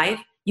in your life,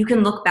 you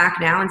can look back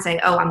now and say,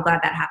 oh, I'm glad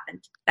that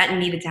happened. That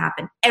needed to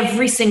happen.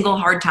 Every single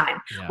hard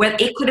time. Yeah. Where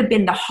it could have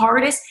been the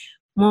hardest,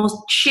 most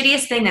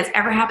shittiest thing that's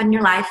ever happened in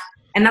your life.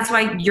 And that's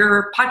why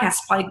your podcast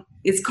probably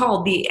is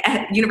called the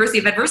University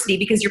of Adversity,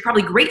 because you're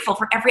probably grateful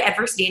for every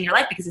adversity in your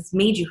life because it's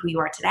made you who you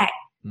are today.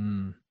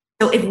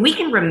 So if we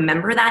can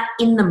remember that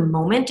in the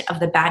moment of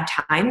the bad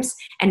times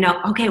and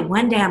know, okay,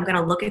 one day I'm going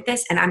to look at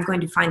this and I'm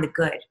going to find the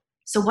good.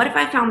 So what if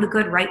I found the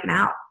good right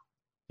now?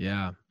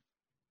 Yeah.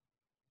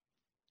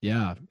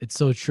 Yeah, it's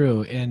so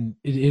true. And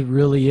it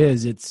really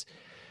is.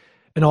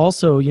 And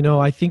also,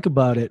 I think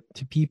about it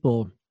to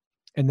people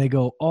and they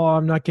go, oh,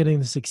 I'm not getting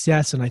the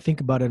success. And I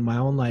think about it in my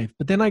own life.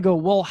 But then I go,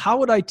 well, how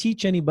would I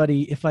teach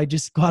anybody if I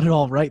just got it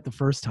all right the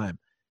first time?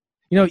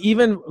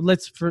 Even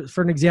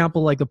for an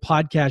example, like the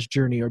podcast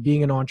journey or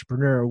being an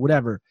entrepreneur or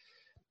whatever,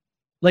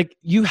 like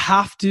you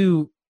have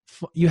to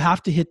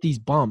hit these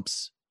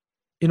bumps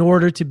in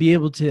order to be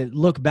able to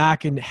look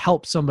back and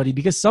help somebody,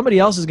 because somebody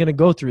else is going to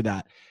go through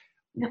that.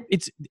 Yeah.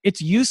 It's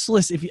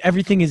useless if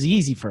everything is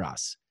easy for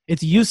us.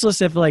 It's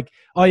useless if like,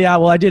 oh yeah,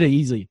 well I did it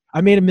easily.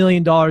 I made $1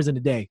 million in a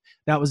day.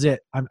 That was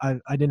it. I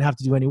didn't have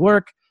to do any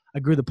work. I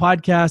grew the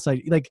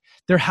podcast.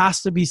 There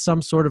has to be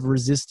some sort of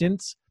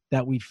resistance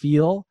that we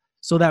feel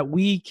so that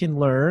we can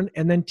learn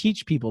and then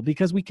teach people,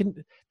 because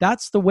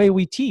that's the way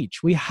we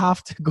teach. We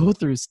have to go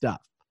through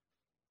stuff.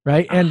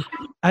 Right. And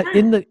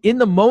in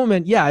the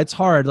moment, yeah, it's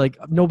hard. Like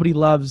nobody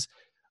loves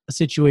a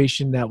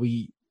situation that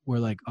we're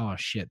like, oh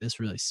shit, this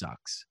really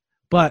sucks.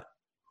 But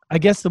I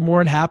guess the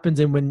more it happens,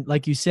 and when,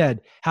 like you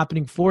said,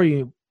 happening for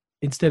you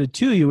instead of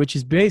to you, which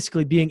is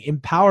basically being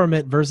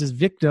empowerment versus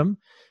victim,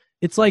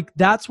 it's like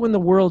that's when the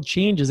world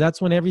changes.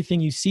 That's when everything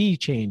you see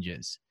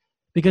changes.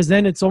 Because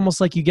then it's almost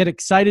like you get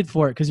excited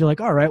for it because you're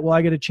like, all right, well,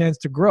 I get a chance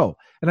to grow.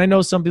 And I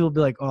know some people will be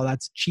like, oh,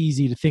 that's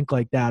cheesy to think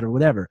like that or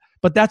whatever.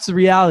 But that's the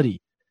reality.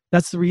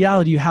 That's the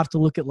reality you have to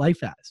look at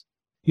life as.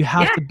 You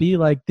have to be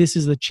like, this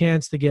is the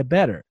chance to get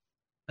better.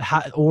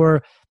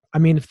 Or, I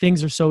mean, if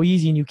things are so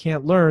easy and you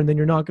can't learn, then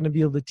you're not going to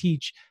be able to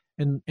teach.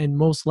 And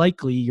most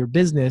likely your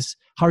business,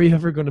 how are you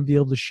ever going to be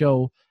able to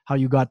show how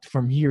you got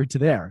from here to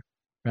there?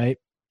 Right?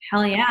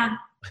 Hell yeah.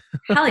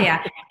 Hell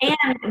yeah.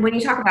 And when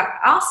you talk about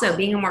also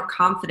being a more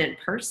confident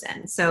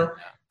person, so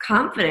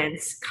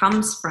confidence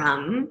comes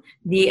from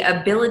the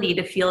ability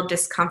to feel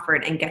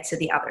discomfort and get to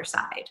the other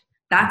side.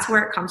 That's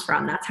where it comes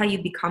from. That's how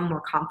you become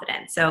more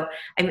confident. So,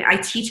 I mean, I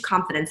teach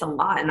confidence a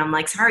lot, and I'm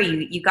like,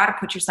 sorry, you got to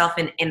put yourself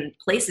in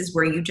places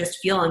where you just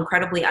feel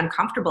incredibly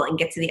uncomfortable and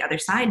get to the other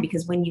side.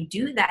 Because when you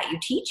do that, you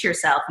teach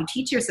yourself, you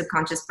teach your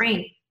subconscious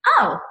brain,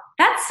 oh,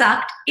 that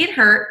sucked. It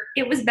hurt.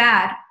 It was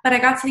bad, but I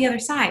got to the other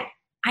side.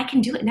 I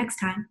can do it next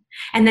time.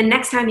 And then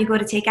next time you go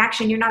to take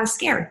action, you're not as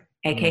scared,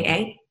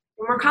 AKA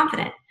you're more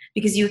confident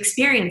because you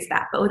experience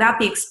that. But without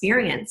the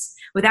experience,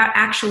 without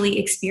actually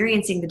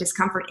experiencing the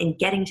discomfort and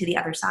getting to the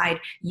other side,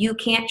 you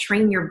can't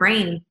train your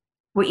brain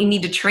what you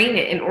need to train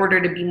it in order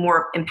to be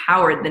more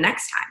empowered the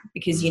next time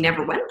because you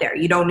never went there.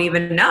 You don't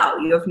even know.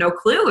 You have no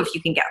clue if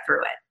you can get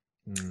through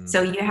it.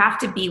 So you have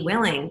to be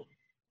willing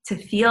to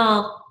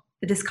feel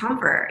the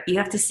discomfort. You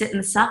have to sit in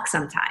the suck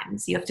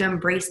sometimes. You have to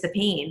embrace the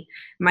pain.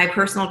 My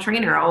personal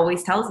trainer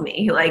always tells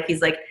me,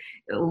 he's like,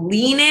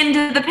 lean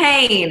into the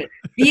pain,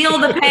 feel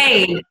the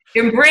pain,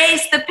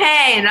 embrace the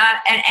pain.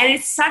 And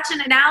it's such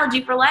an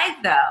analogy for life,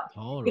 though.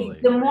 Totally.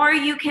 The more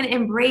you can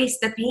embrace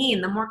the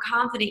pain, the more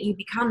confident you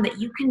become that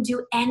you can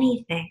do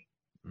anything,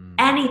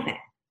 anything.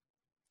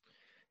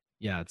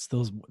 Yeah, it's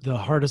the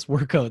hardest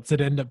workouts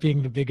that end up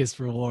being the biggest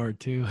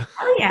reward too.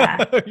 Oh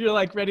yeah. You're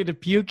like ready to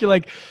puke. You're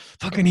like,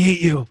 fucking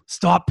hate you.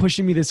 Stop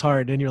pushing me this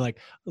hard. And you're like,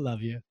 I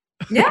love you.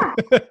 Yeah,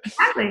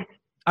 exactly.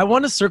 I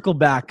want to circle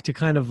back to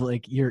kind of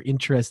like your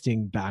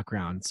interesting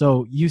background.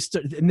 So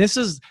and this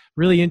is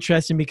really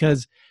interesting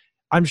because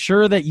I'm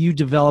sure that you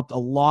developed a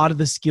lot of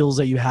the skills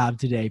that you have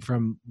today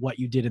from what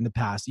you did in the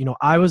past. You know,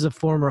 I was a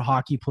former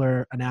hockey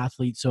player, an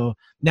athlete. So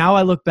now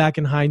I look back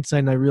in hindsight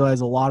and I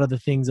realize a lot of the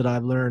things that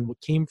I've learned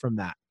came from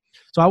that.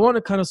 So I want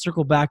to kind of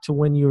circle back to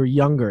when you were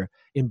younger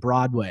in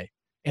Broadway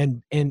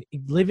and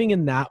living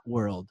in that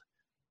world.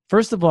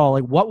 First of all,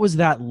 like, what was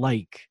that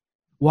like?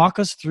 Walk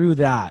us through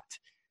that.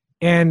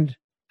 And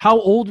how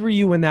old were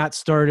you when that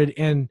started?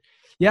 And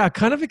yeah,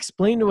 kind of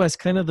explain to us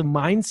kind of the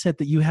mindset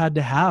that you had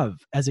to have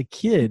as a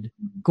kid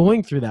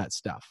going through that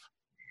stuff.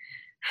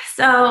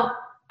 So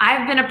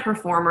I've been a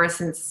performer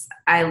since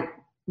I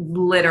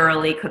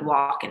literally could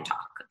walk and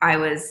talk. I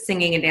was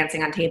singing and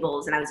dancing on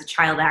tables, and I was a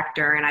child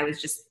actor, and I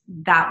was just,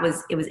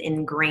 it was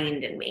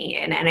ingrained in me.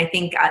 And I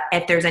think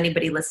if there's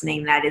anybody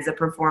listening that is a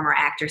performer,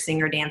 actor,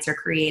 singer, dancer,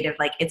 creative,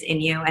 like it's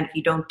in you. And if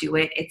you don't do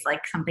it, it's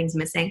like something's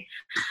missing.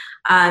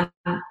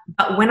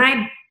 But when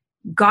I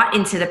got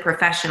into the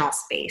professional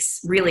space,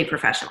 really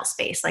professional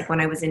space, like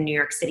when I was in New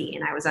York City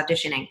and I was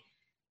auditioning,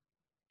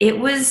 it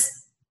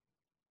was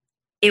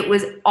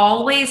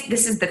always,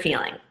 this is the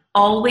feeling,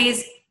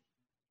 always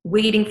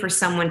waiting for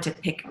someone to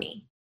pick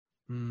me.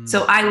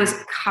 So I was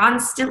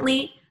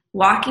constantly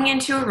walking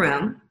into a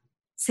room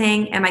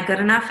saying, am I good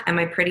enough? Am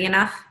I pretty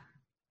enough?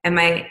 Am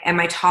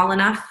I tall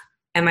enough?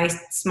 Am I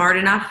smart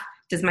enough?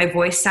 Does my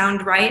voice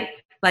sound right?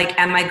 Like,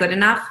 am I good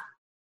enough?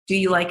 Do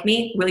you like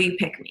me? Will you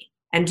pick me?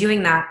 And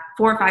doing that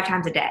 4 or 5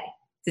 times a day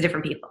to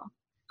different people.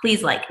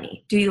 Please like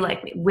me. Do you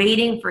like me?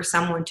 Waiting for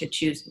someone to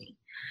choose me.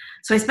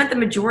 So I spent the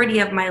majority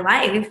of my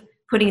life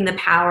putting the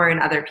power in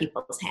other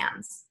people's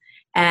hands.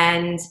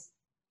 And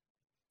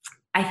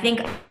I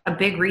think a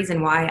big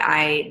reason why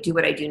I do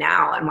what I do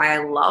now and why I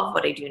love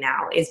what I do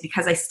now is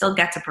because I still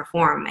get to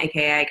perform,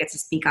 aka I get to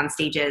speak on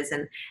stages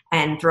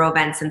and throw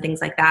events and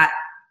things like that.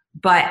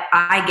 But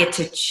I get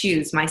to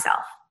choose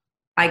myself.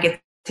 I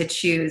get to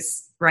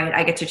choose, right?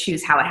 I get to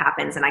choose how it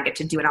happens, and I get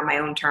to do it on my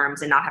own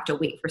terms and not have to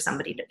wait for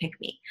somebody to pick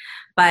me.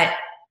 But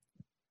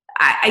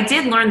I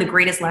did learn the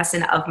greatest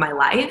lesson of my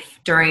life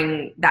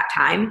during that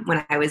time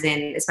when I was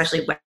in,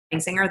 especially Wedding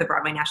Singer, the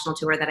Broadway national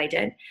tour that I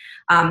did.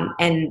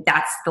 And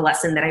that's the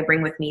lesson that I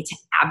bring with me to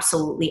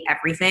absolutely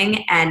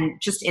everything.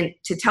 And just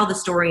to tell the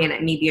story in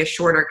maybe a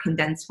shorter,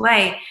 condensed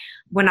way,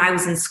 when I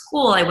was in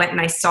school, I went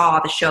and I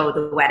saw the show,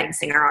 The Wedding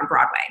Singer on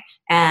Broadway.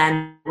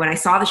 And when I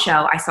saw the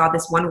show, I saw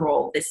this one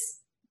role,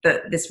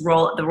 the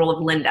role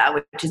of Linda,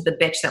 which is the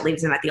bitch that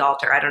leaves him at the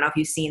altar. I don't know if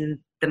you've seen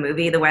the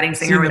movie, The Wedding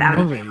Singer. I've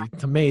seen the movie.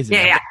 It's amazing.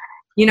 Yeah.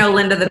 You know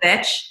Linda the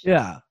bitch?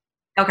 Yeah.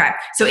 Okay.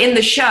 So in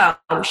the show,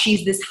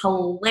 she's this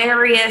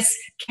hilarious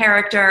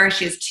character.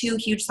 She has 2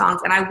 huge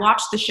songs. And I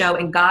watched the show,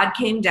 and God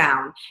came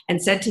down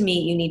and said to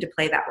me, you need to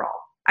play that role.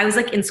 I was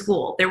like in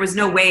school. There was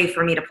no way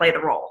for me to play the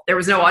role. There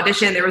was no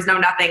audition. There was no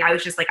nothing. I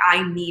was just like,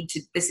 I need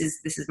to, this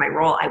is my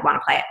role. I want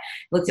to play it.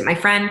 I looked at my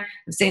friend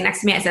who's sitting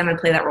next to me. I said, I'm going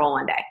to play that role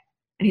one day.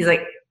 And he's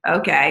like,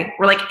 okay.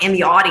 We're like in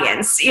the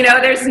audience,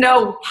 there's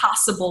no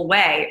possible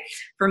way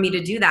for me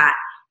to do that.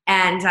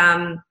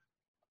 And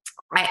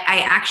I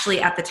actually,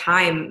 at the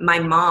time, my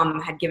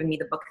mom had given me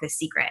the book, The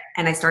Secret,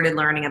 and I started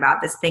learning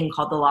about this thing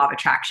called the law of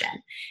attraction.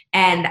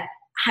 And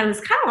I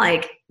was kind of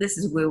like, this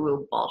is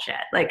woo-woo bullshit.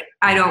 Like,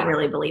 I don't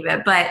really believe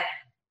it. But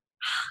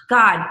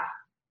God,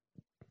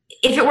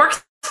 if it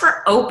works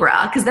for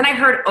Oprah, because then I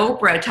heard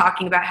Oprah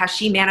talking about how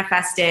she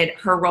manifested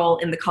her role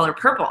in The Color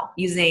Purple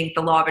using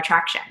the law of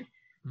attraction.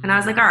 And I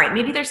was like, all right,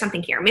 maybe there's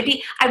something here.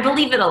 Maybe I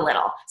believe it a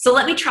little. So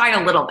let me try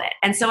a little bit.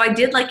 And so I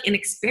did like an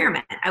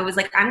experiment. I was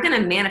like, I'm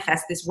going to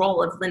manifest this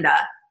role of Linda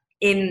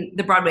in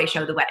the Broadway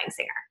show, The Wedding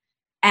Singer.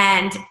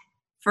 And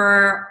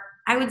for,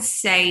 I would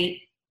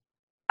say,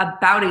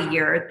 about a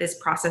year, this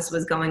process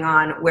was going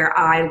on where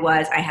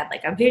I had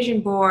like a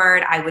vision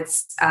board. I would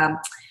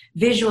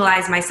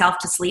visualize myself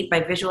to sleep by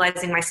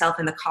visualizing myself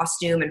in the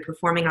costume and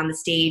performing on the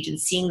stage and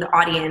seeing the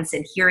audience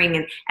and hearing,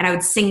 and I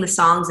would sing the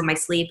songs in my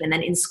sleep. And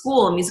then in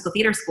school, musical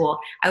theater school,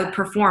 I would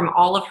perform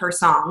all of her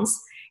songs,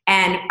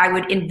 and I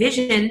would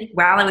envision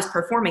while I was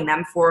performing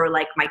them for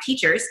like my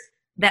teachers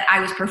that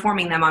I was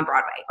performing them on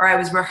Broadway, or I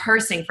was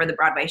rehearsing for the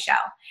Broadway show.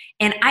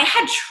 And I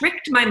had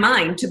tricked my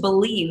mind to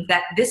believe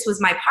that this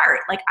was my part.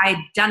 Like, I'd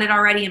done it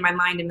already in my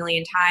mind a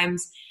million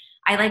times.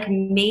 I like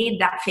made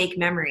that fake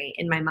memory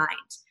in my mind.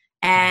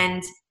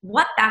 And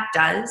what that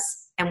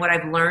does, and what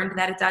I've learned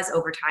that it does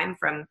over time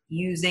from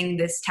using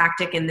this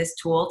tactic and this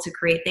tool to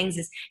create things,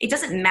 is it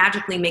doesn't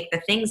magically make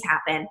the things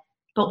happen,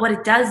 but what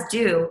it does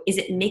do is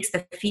it makes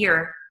the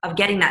fear of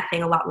getting that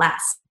thing a lot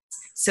less.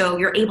 So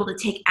you're able to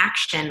take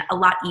action a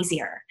lot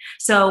easier.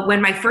 So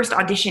when my first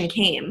audition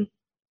came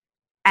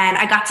and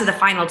I got to the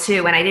final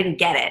two and I didn't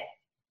get it,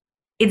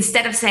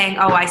 instead of saying,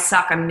 oh, I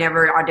suck, I'm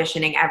never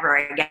auditioning ever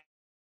again,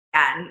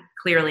 and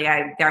clearly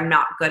I'm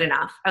not good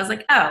enough, I was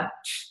like, oh,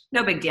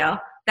 no big deal.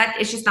 That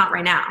it's just not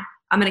right now.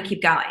 I'm going to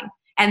keep going.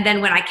 And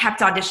then when I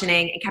kept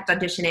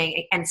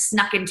auditioning and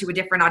snuck into a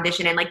different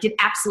audition and like did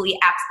absolutely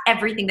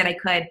everything that I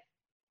could,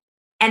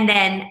 and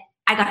then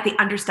I got the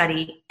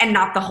understudy and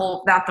not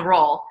the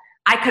role,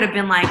 I could have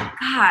been like,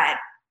 God,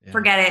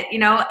 forget it.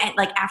 And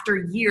like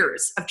after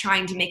years of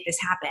trying to make this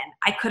happen,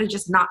 I could have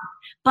just not,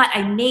 but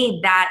I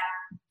made that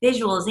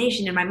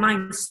visualization in my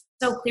mind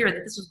so clear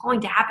that this was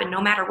going to happen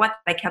no matter what.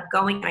 I kept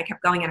going and I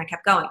kept going and I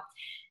kept going.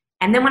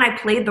 And then when I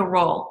played the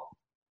role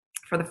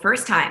for the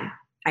first time,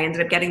 I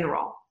ended up getting the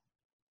role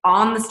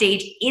on the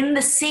stage in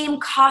the same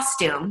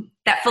costume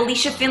that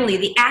Felicia Finley,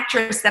 the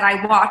actress that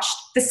I watched,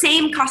 the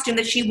same costume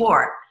that she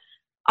wore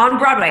on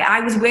Broadway.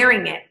 I was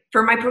wearing it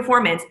for my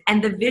performance,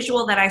 and the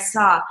visual that I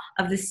saw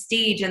of the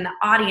stage and the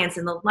audience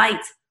and the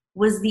lights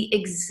was the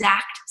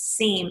exact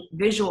same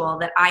visual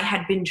that I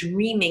had been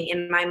dreaming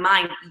in my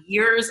mind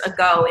years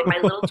ago in my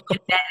little twin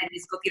bed in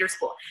musical theater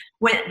school.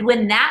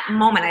 When that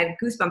moment, I have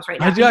goosebumps right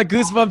now. I do have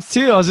goosebumps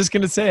too. I was just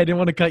going to say, I didn't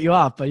want to cut you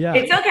off, but yeah.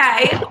 It's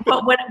okay.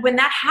 But when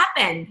that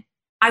happened,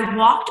 I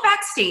walked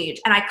backstage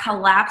and I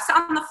collapsed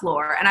on the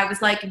floor and I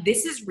was like,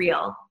 this is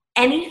real.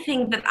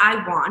 Anything that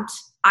I want,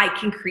 I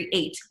can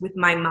create with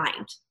my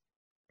mind.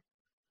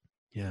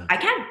 Yeah. I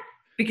can,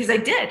 because I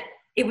did.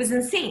 It was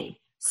insane.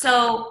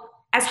 So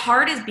as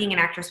hard as being an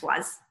actress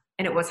was,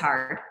 and it was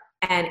hard,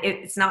 and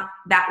it's not,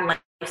 that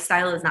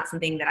lifestyle is not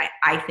something that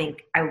I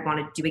think I want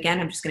to do again.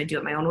 I'm just going to do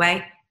it my own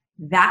way.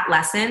 That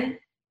lesson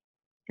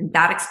and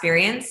that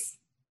experience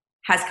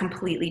has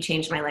completely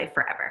changed my life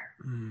forever.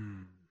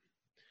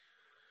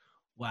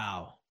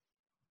 Wow.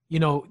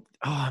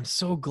 I'm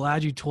so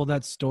glad you told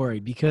that story,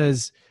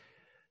 because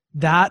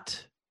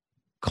that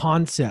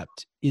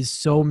concept is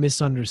so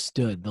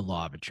misunderstood, the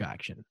law of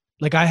attraction.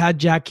 Like, I had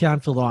Jack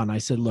Canfield on. I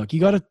said, look, you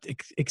got to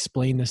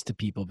explain this to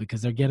people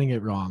because they're getting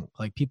it wrong.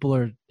 Like,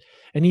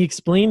 and he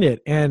explained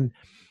it. And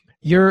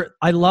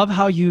I love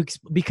how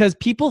because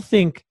people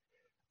think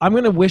I'm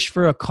going to wish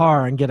for a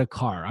car and get a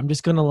car. I'm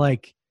just going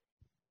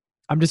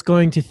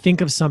to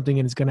think of something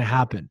and it's going to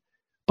happen.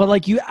 But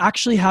like, you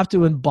actually have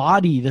to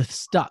embody the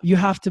stuff. You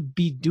have to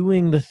be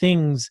doing the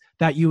things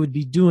that you would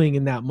be doing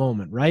in that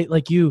moment, right?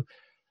 Like you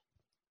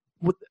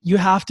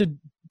have to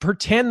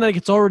pretend like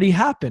it's already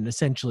happened,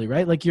 essentially,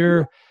 right? Like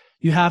you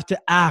have to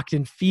act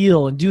and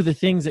feel and do the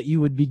things that you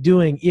would be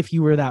doing if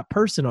you were that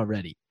person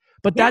already.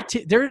 But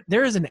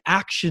there is an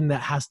action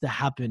that has to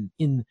happen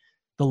in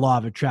the law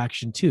of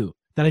attraction too,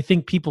 that I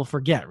think people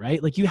forget,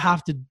 right? Like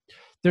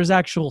there's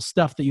actual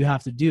stuff that you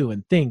have to do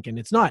and think, and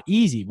it's not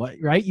easy,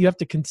 right? You have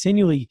to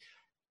continually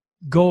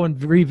go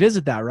and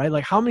revisit that, right?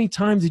 Like, how many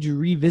times did you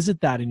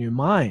revisit that in your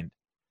mind?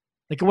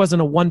 Like, it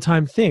wasn't a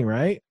one-time thing,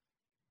 right?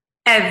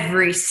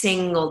 Every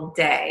single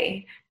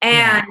day.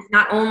 And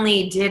not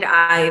only did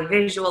I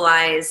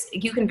visualize,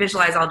 you can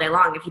visualize all day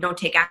long. If you don't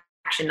take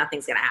action,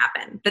 nothing's going to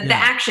happen. The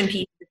action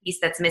piece, the piece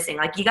that's missing,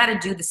 like, you got to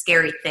do the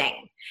scary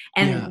thing.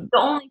 And the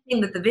only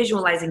thing that the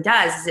visualizing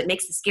does is it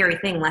makes the scary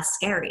thing less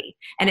scary,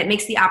 and it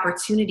makes the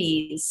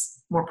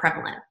opportunities more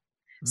prevalent.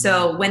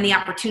 So when the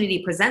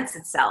opportunity presents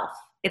itself,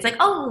 it's like,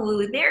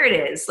 oh, there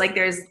it is. Like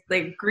there's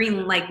like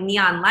green, like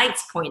neon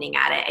lights pointing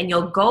at it, and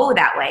you'll go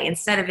that way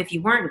instead of, if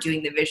you weren't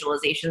doing the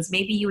visualizations,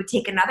 maybe you would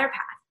take another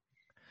path,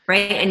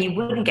 right? And you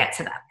wouldn't get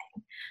to that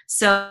thing.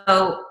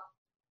 So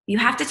you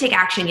have to take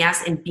action,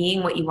 yes, in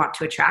being what you want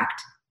to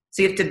attract.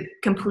 So you have to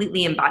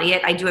completely embody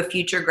it. I do a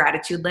future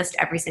gratitude list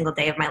every single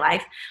day of my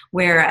life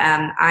where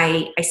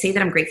I say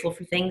that I'm grateful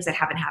for things that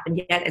haven't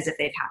happened yet as if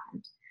they've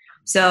happened.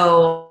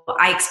 So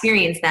I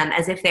experience them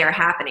as if they are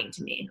happening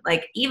to me.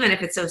 Like, even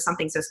if it's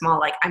something so small,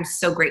 like I'm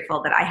so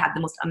grateful that I had the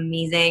most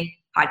amazing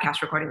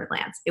podcast recording with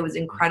Lance. It was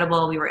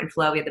incredible. We were in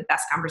flow. We had the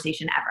best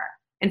conversation ever.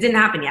 It didn't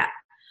happen yet.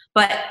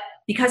 But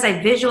because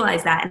I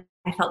visualized that and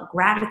I felt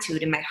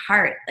gratitude in my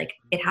heart, like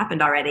it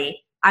happened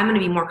already, I'm going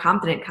to be more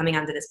confident coming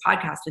onto this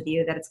podcast with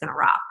you that it's going to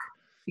rock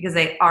because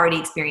I already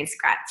experienced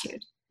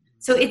gratitude.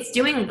 So it's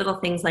doing little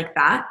things like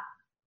that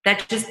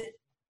that just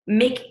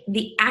make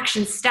the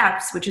action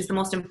steps, which is the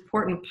most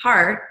important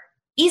part,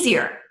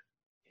 easier.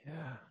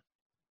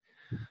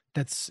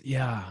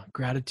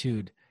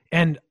 Gratitude.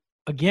 And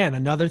again,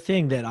 another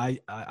thing that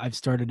I've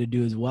started to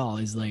do as well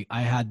is, like,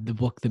 I had the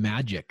book The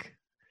Magic.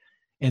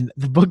 And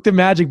the book The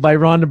Magic by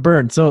Rhonda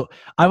Byrne. So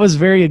I was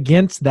very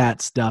against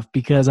that stuff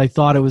because I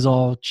thought it was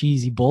all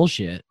cheesy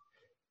bullshit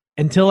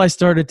until I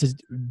started to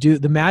do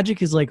The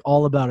Magic is like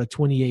all about a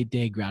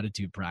 28-day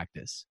gratitude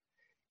practice.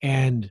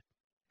 And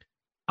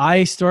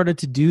I started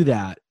to do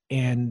that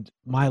and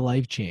my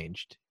life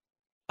changed.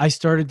 I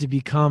started to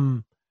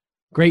become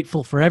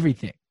grateful for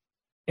everything.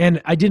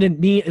 And I didn't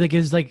mean, like, it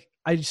was like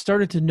I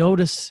started to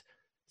notice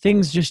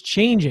things just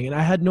changing and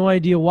I had no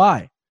idea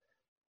why.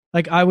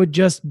 Like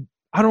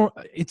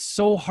it's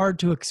so hard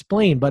to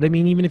explain, but I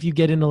mean, even if you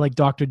get into like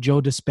Dr.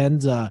 Joe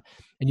Dispenza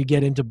and you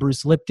get into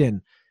Bruce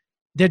Lipton,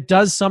 that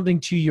does something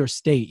to your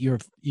state, your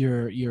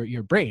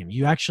brain.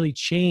 You actually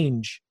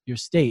change your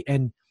state.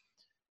 And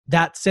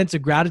that sense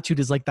of gratitude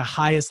is like the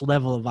highest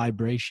level of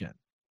vibration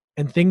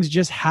and things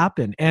just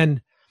happen.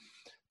 And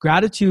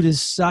gratitude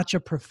is such a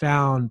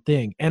profound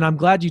thing. And I'm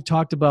glad you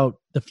talked about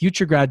the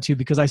future gratitude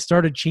because I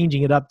started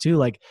changing it up too.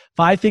 Like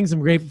 5 things I'm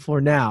grateful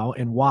for now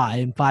and why,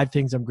 and 5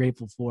 things I'm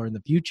grateful for in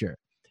the future.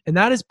 And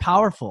that is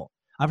powerful.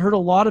 I've heard a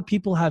lot of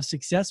people have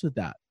success with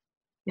that.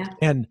 Yeah.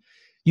 And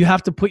you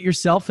have to put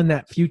yourself in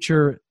that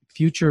future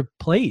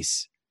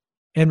place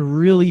and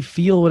really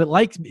feel what it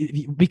like,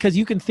 because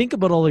you can think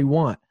about all you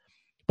want,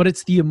 but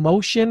it's the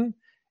emotion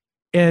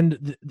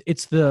and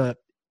it's the,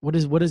 what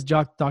does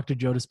Dr.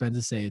 Joe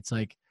Dispenza say? It's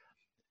like,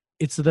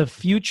 it's the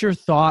future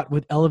thought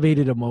with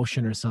elevated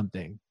emotion or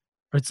something.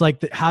 Or it's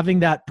like having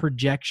that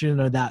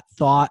projection or that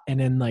thought and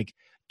then like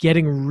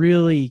getting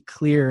really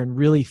clear and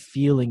really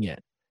feeling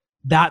it.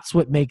 That's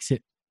what makes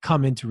it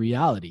come into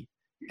reality.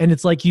 And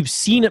it's like you've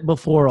seen it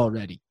before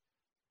already,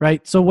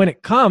 right? So when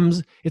it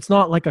comes, it's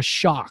not like a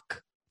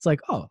shock. It's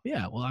like, oh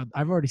yeah, well,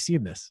 I've already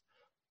seen this,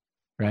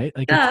 right?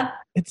 Like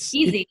it's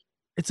easy.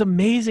 It's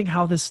amazing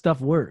how this stuff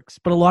works,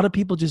 but a lot of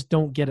people just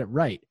don't get it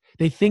right.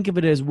 They think of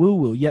it as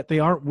woo-woo, yet they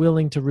aren't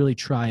willing to really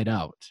try it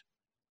out.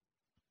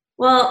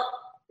 Well,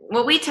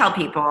 what we tell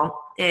people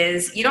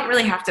is you don't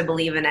really have to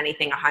believe in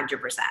anything 100%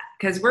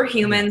 because we're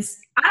humans.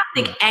 I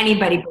don't think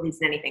anybody believes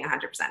in anything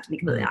 100%, to be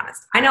completely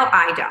honest. I know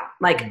I don't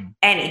like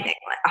anything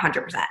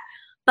 100%,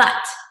 but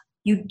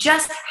you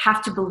just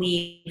have to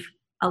believe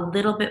a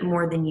little bit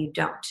more than you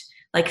don't.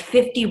 Like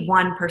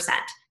 51%.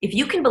 If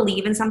you can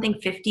believe in something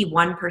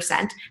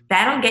 51%,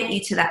 that'll get you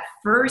to that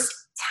first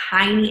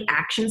tiny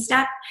action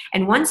step.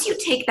 And once you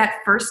take that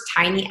first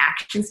tiny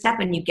action step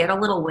and you get a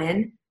little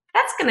win,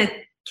 that's going to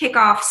kick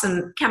off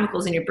some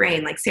chemicals in your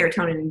brain like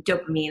serotonin and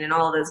dopamine and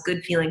all of those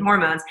good feeling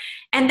hormones.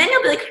 And then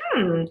you'll be like,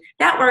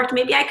 that worked.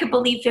 Maybe I could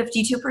believe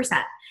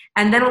 52%.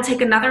 And then I'll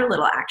take another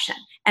little action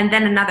and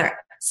then another.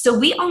 So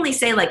we only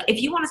say, like,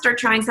 if you want to start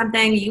trying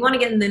something, you want to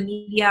get in the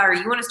media or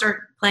you want to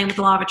start playing with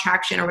the law of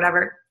attraction or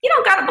whatever, you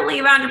don't got to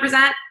believe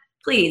 100%.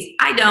 Please,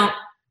 I don't.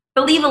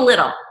 Believe a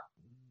little,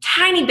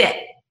 tiny bit.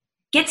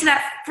 Get to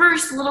that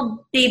first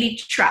little baby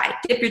try.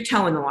 Dip your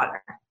toe in the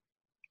water.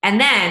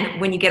 And then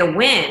when you get a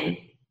win,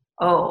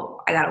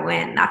 oh, I got a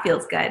win. That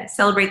feels good.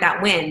 Celebrate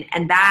that win.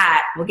 And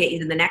that will get you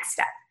to the next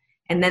step.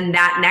 And then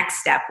that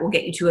next step will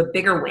get you to a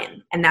bigger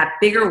win. And that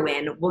bigger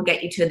win will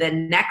get you to the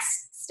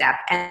next step.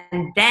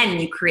 And then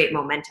you create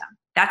momentum.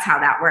 That's how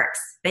that works.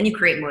 Then you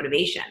create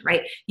motivation,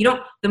 right?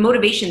 The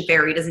motivation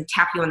fairy doesn't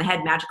tap you on the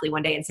head magically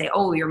one day and say,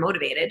 oh, you're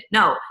motivated.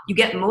 No, you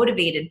get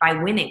motivated by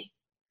winning.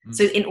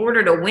 So in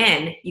order to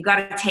win, you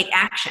got to take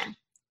action.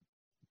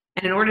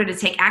 And in order to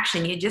take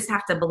action, you just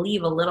have to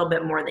believe a little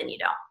bit more than you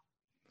don't.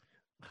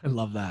 I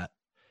love that.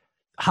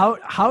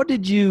 How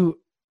did you,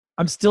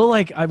 I'm still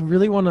like, I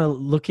really want to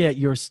look at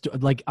your,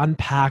 like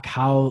unpack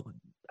how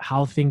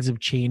things have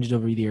changed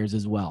over the years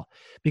as well.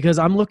 Because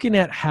I'm looking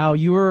at how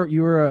you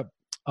were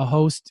a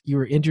host, you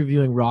were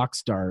interviewing rock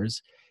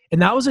stars,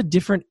 and that was a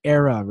different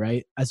era,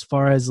 right? As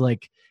far as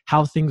like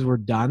how things were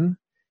done.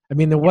 I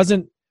mean, there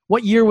wasn't,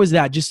 what year was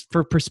that? Just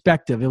for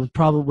perspective,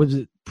 was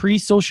it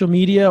pre-social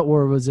media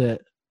or was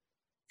it?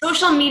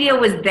 social media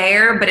was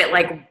there, but it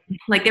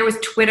like there was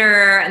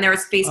Twitter and there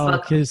was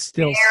Facebook,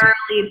 still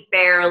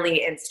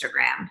barely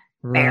Instagram.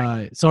 Right.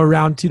 Barely. So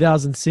around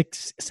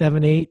 2006,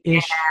 7, 8-ish. Yeah,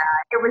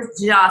 it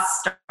was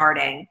just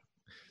starting.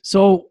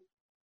 So,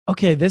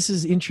 okay, this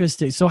is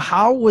interesting. So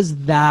how was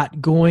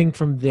that going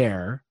from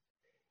there?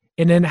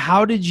 And then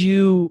how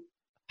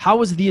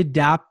was the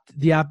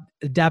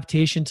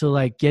adaptation to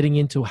like getting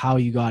into how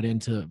you got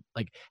into,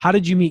 like, how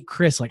did you meet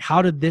Chris? Like,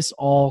 how did this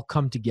all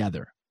come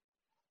together?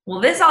 Well,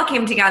 this all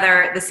came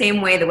together the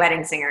same way The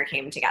Wedding Singer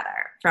came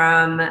together,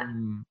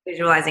 from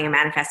visualizing and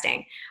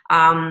manifesting.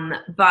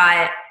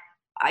 But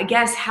I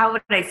guess, how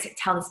would I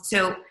tell this?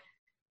 So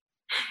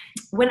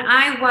when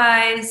I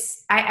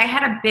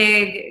had a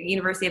big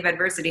University of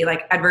adversity,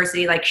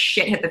 like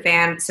shit hit the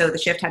fan. So the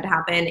shift had to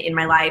happen in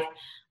my life.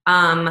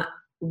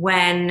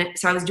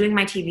 So I was doing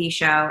my TV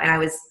show, and I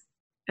was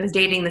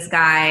dating this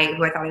guy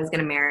who I thought I was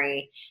going to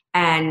marry,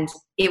 and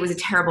it was a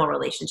terrible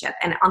relationship.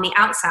 And on the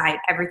outside,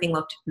 everything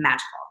looked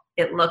magical.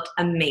 It looked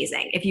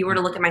amazing. If you were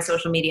to look at my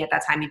social media at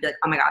that time, you'd be like,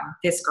 oh my God,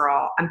 this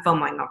girl, I'm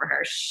FOMOing over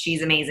her.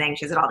 She's amazing.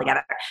 She has it all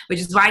together. Which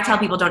is why I tell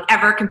people, don't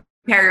ever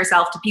compare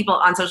yourself to people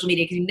on social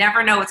media, because you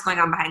never know what's going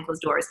on behind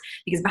closed doors.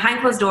 Because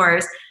behind closed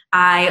doors,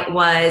 I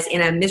was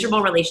in a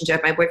miserable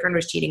relationship. My boyfriend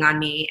was cheating on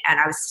me, and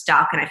I was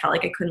stuck, and I felt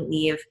like I couldn't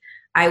leave.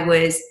 I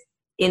was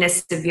in a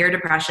severe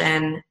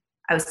depression.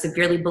 I was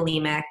severely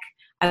bulimic.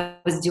 I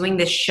was doing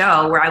this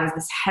show where I was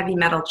this heavy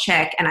metal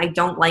chick, and I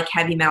don't like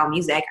heavy metal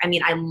music. I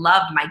mean, I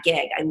loved my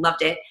gig. I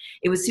loved it.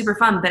 It was super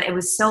fun, but it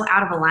was so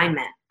out of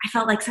alignment. I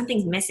felt like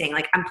something's missing.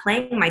 Like, I'm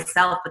playing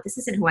myself, but this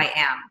isn't who I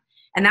am.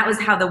 And that was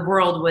how the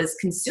world was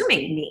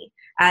consuming me,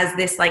 as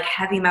this like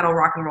heavy metal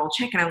rock and roll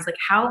chick. And I was like,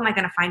 how am I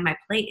going to find my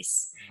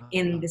place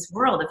in this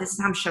world if this is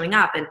how I'm showing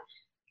up? And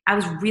I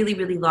was really,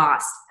 really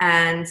lost.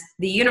 And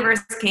the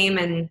universe came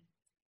and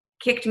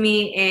kicked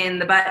me in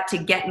the butt to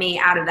get me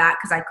out of that,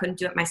 because I couldn't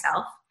do it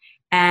myself.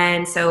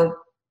 And so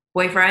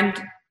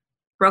boyfriend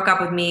broke up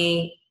with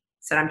me,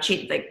 said I'm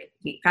cheating, like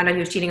he found out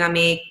he was cheating on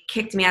me,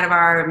 kicked me out of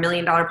our $1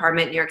 million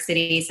apartment in New York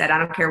City, said, I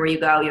don't care where you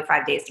go, you have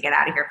 5 days to get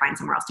out of here, find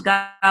somewhere else to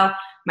go.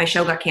 My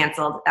show got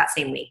canceled that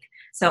same week.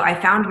 So I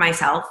found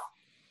myself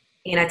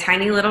in a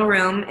tiny little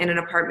room in an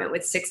apartment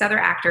with 6 other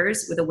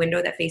actors, with a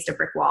window that faced a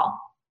brick wall.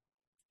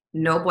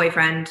 No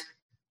boyfriend,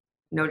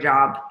 no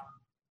job,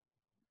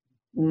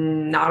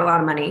 not a lot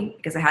of money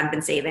because I hadn't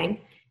been saving,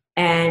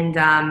 and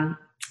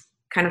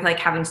kind of like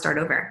having to start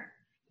over.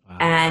 Wow.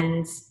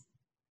 And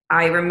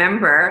I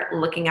remember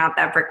looking out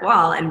that brick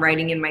wall and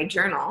writing in my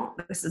journal.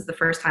 This is the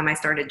first time I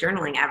started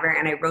journaling ever.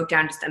 And I wrote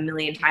down just a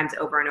million times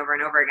over and over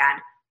and over again,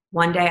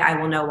 one day I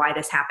will know why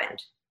this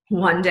happened.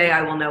 One day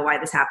I will know why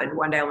this happened.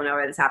 One day I will know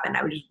why this happened.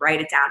 I would just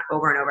write it down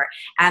over and over.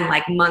 And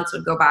like months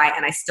would go by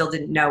and I still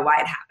didn't know why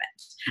it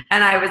happened.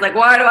 And I was like,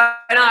 why do I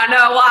not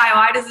know why?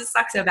 Why does this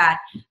suck so bad?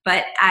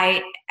 But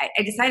I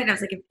decided, I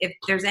was like, if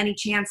there's any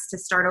chance to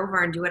start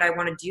over and do what I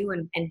want to do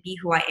and be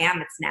who I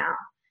am, it's now.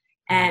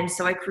 And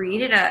so I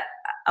created a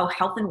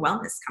health and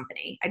wellness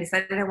company. I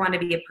decided I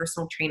wanted to be a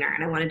personal trainer,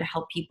 and I wanted to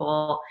help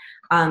people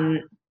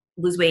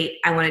lose weight.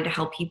 I wanted to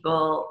help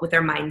people with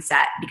their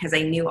mindset, because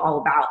I knew all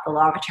about the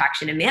law of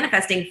attraction and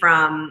manifesting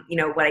from,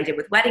 what I did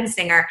with Wedding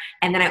Singer.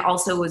 And then I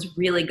also was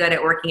really good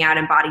at working out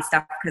and body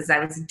stuff because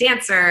I was a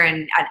dancer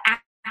and an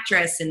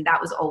actress, and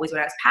that was always what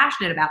I was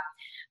passionate about.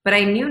 But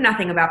I knew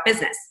nothing about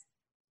business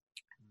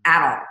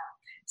at all.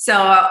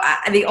 So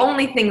the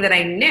only thing that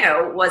I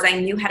knew was I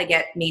knew how to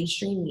get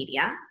mainstream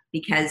media,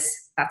 because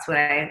that's what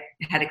I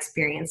had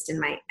experienced in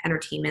my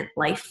entertainment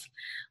life.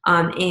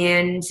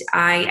 And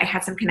I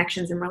had some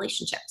connections and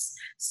relationships.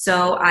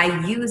 So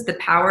I used the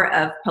power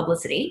of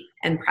publicity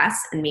and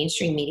press and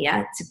mainstream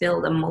media to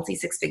build a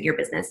multi-6-figure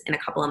business in a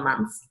couple of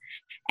months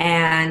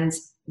and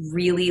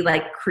really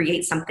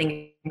create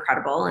something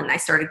incredible. And I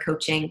started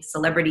coaching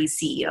celebrities,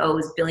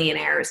 CEOs,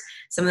 billionaires,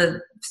 some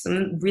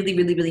really,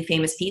 really, really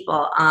famous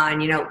people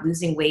on,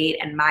 losing weight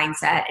and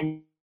mindset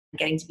and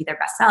getting to be their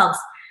best selves.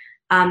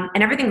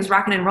 And everything was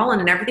rocking and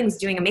rolling and everything was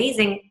doing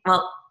amazing.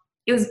 Well,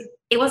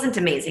 it wasn't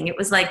amazing. It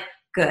was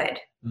good.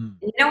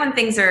 When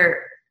things are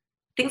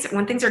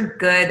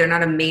good, they're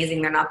not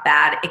amazing, they're not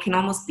bad. It can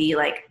almost be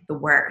the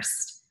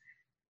worst.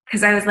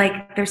 Because I was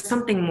like, there's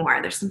something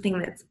more. There's something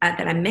that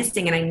I'm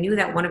missing. And I knew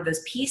that one of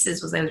those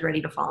pieces was I was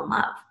ready to fall in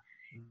love.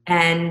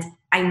 And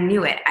I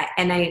knew it.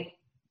 And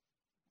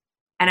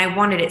I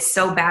wanted it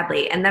so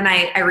badly. And then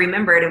I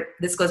remembered,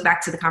 this goes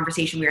back to the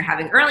conversation we were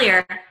having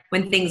earlier,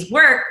 when things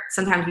work,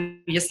 sometimes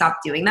we just stop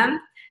doing them.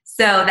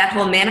 So that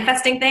whole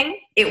manifesting thing,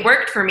 it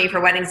worked for me for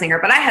Wedding Singer,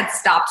 but I had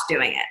stopped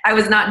doing it. I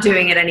was not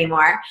doing it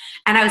anymore.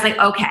 And I was like,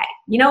 okay,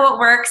 you know what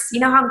works? You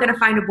know how I'm going to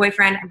find a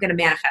boyfriend? I'm going to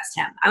manifest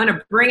him. I'm going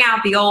to bring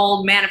out the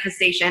old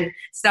manifestation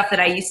stuff that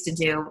I used to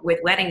do with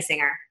Wedding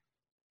Singer.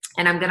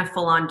 And I'm going to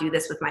full on do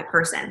this with my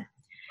person.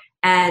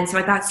 And so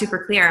I got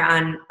super clear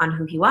on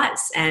who he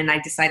was. And I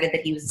decided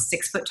that he was a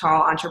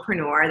 6-foot-tall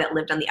entrepreneur that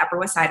lived on the Upper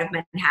West Side of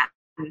Manhattan.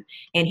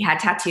 And he had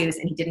tattoos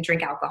and he didn't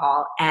drink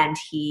alcohol, and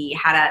he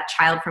had a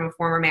child from a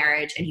former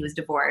marriage, and he was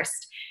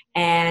divorced,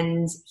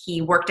 and he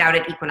worked out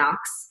at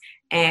Equinox,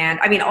 And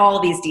I mean, all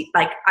these,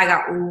 like I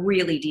got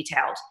really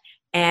detailed,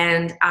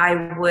 and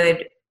I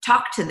would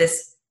talk to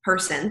this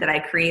person that I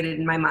created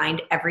in my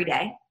mind every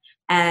day.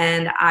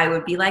 And I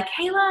would be like,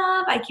 hey,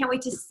 love, I can't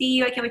wait to see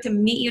you. I can't wait to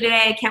meet you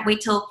today. I can't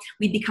wait till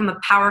we become a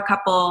power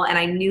couple. And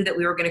I knew that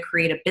we were going to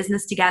create a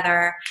business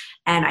together.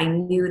 And I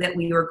knew that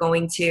we were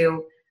going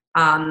to,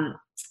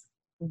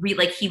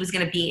 he was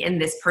going to be in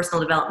this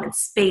personal development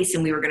space,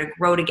 and we were going to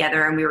grow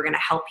together, and we were going to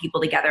help people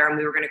together, and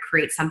we were going to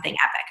create something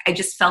epic. I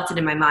just felt it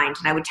in my mind.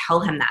 And I would tell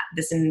him that,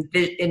 this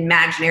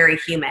imaginary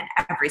human,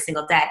 every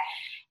single day.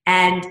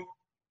 And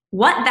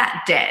what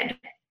that did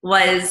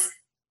was,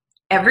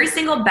 every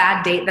single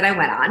bad date that I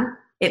went on,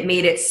 it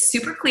made it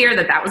super clear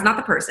that that was not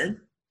the person. I'm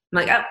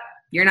like, oh,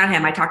 you're not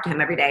him. I talk to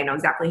him every day. I know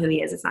exactly who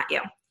he is. It's not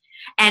you.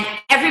 And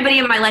everybody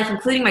in my life,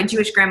 including my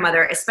Jewish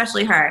grandmother,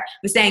 especially her,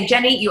 was saying,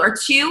 Jenny, you are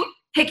too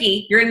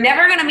picky. You're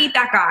never going to meet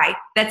that guy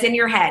that's in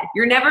your head.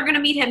 You're never going to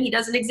meet him. He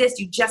doesn't exist.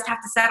 You just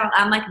have to settle.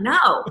 I'm like,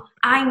 no,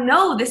 I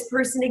know this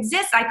person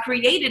exists. I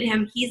created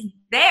him. He's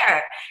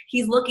there.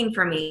 He's looking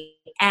for me.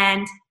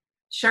 And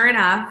sure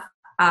enough,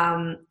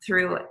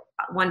 through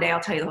one day I'll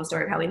tell you the whole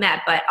story of how we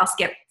met, but I'll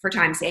skip for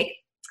time's sake.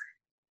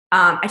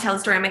 I tell the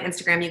story on my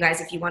Instagram. You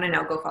guys, if you want to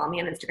know, go follow me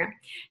on Instagram.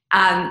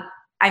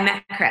 I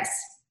met Chris,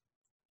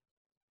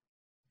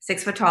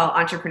 6 foot tall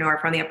entrepreneur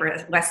from the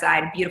Upper West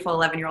Side, beautiful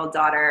 11-year-old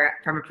daughter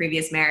from a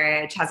previous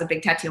marriage, has a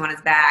big tattoo on his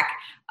back.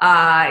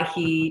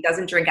 He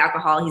doesn't drink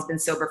alcohol. He's been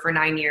sober for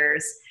 9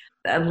 years.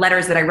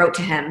 Letters that I wrote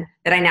to him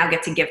that I now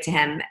get to give to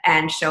him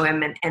and show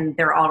him, and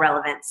they're all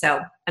relevant.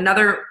 So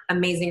another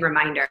amazing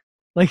reminder.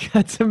 Like,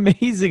 that's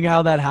amazing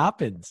how that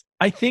happens.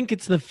 I think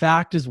it's the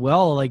fact as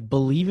well, like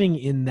believing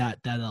in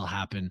that'll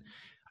happen.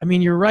 I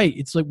mean, you're right.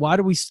 It's like, why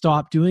do we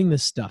stop doing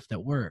this stuff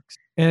that works?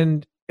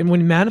 And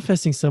when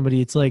manifesting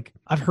somebody, it's like,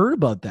 I've heard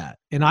about that.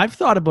 And I've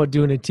thought about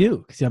doing it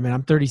too. Because I mean,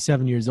 I'm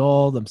 37 years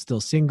old. I'm still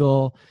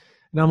single.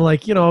 And I'm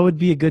like, it would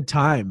be a good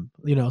time,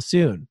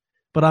 soon.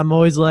 But I'm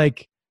always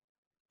like,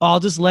 I'll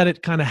just let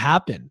it kind of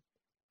happen.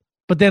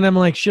 But then I'm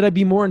like, should I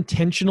be more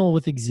intentional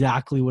with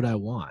exactly what I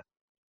want?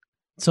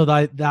 So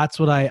that's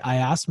what I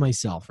asked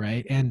myself,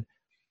 right? And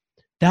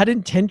that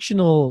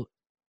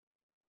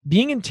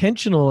being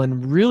intentional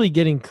and really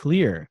getting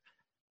clear,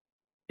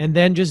 and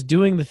then just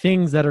doing the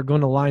things that are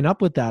going to line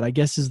up with that, I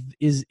guess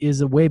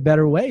is a way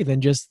better way than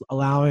just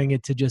allowing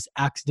it to just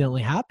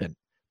accidentally happen.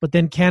 But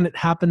then can it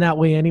happen that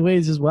way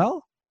anyways as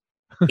well?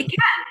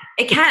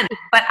 It can.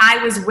 But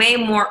I was way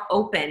more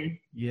open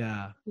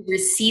to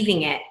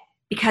receiving it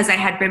because I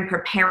had been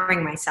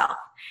preparing myself.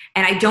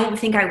 And I don't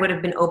think I would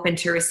have been open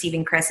to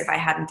receiving Chris if I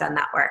hadn't done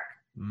that work,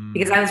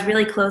 because I was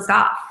really closed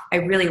off. I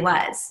really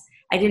was.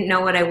 I didn't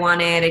know what I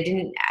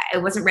wanted. I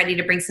wasn't ready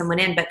to bring someone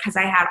in, but because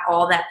I had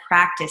all that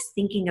practice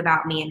thinking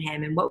about me and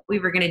him and what we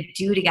were going to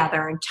do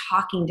together and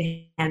talking to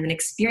him and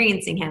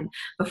experiencing him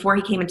before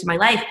he came into my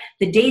life.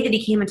 The day that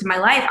he came into my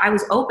life, I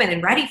was open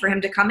and ready for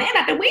him to come in.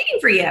 I've been waiting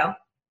for you.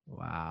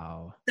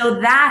 Wow.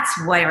 So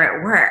that's where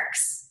it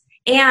works.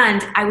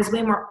 And I was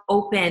way more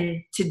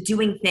open to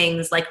doing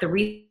things. Like, the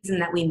reason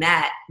that we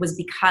met was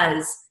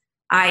because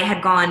I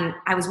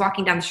was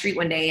walking down the street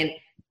one day, and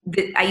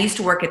I used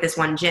to work at this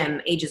one gym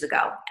ages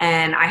ago,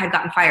 and I had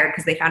gotten fired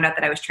because they found out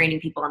that I was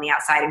training people on the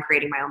outside and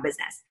creating my own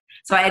business.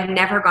 So I had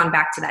never gone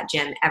back to that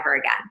gym ever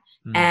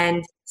again.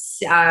 And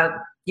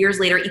years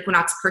later,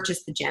 Equinox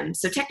purchased the gym.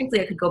 So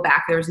technically I could go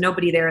back. There was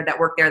nobody there that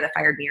worked there that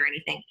fired me or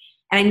anything.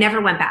 And I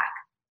never went back.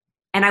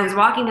 And I was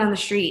walking down the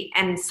street,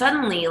 and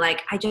suddenly,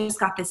 like, I just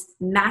got this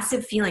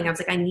massive feeling. I was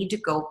like, I need to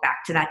go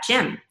back to that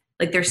gym.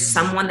 Like, there's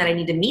someone that I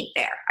need to meet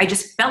there. I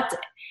just felt it.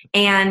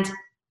 And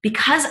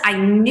because I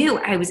knew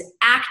I was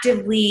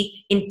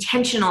actively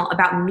intentional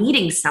about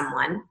meeting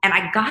someone, and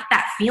I got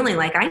that feeling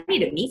like I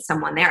need to meet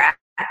someone there at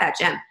that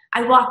gym,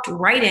 I walked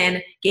right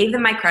in, gave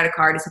them my credit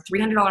card. It's a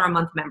 $300 a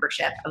month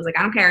membership. I was like,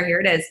 I don't care. Here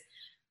it is.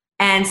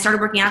 And started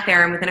working out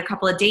there. And within a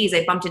couple of days,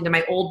 I bumped into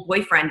my old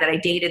boyfriend that I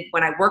dated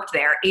when I worked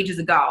there ages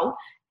ago.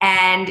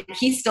 And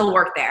he still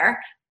worked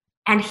there.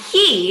 And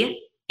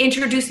he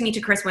introduced me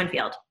to Chris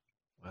Winfield.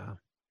 Wow.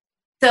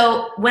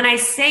 So when I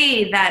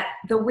say that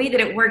the way that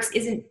it works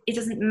it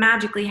doesn't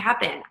magically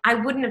happen. I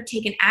wouldn't have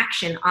taken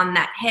action on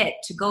that hit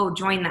to go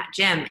join that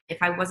gym if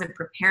I wasn't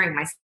preparing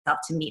myself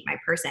to meet my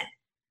person,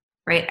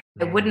 right?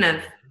 I wouldn't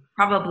have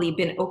probably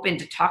been open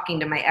to talking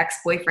to my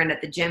ex-boyfriend at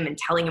the gym and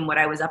telling him what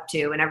I was up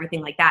to and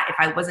everything like that if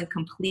I wasn't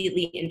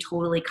completely and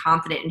totally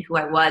confident in who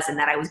I was and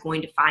that I was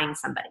going to find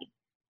somebody.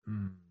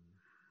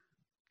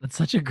 That's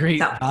such a great,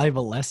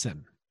 valuable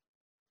lesson.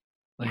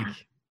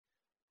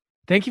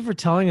 Thank you for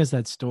telling us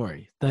that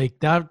story. Like,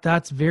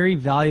 that's very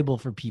valuable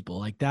for people.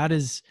 Like, that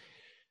is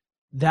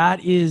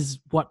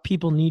what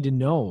people need to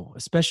know,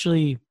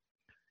 especially,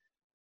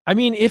 I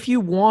mean, if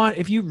you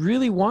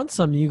really want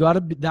something, you got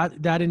to,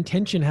 that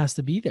intention has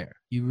to be there.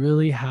 You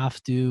really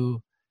have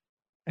to.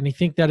 And I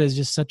think that is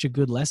just such a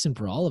good lesson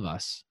for all of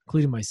us,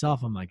 including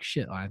myself. I'm like,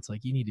 shit, it's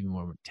like, you need to be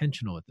more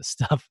intentional with this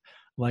stuff.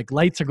 Like,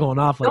 lights are going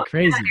off like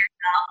crazy.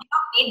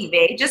 You don't need to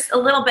be, just a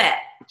little bit,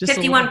 just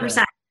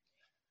 51%.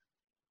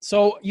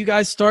 So you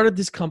guys started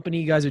this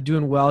company. You guys are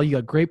doing well. You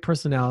got great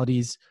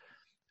personalities.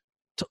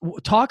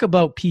 Talk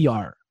about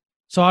PR.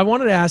 So I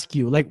wanted to ask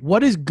you, like,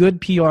 what is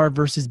good PR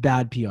versus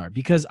bad PR?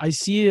 Because I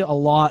see a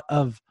lot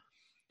of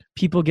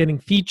people getting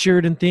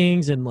featured and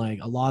things, and like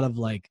a lot of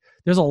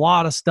there's a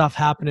lot of stuff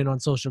happening on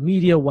social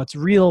media. What's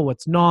real,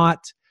 what's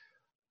not?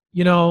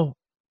 You know,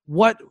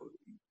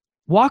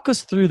 walk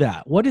us through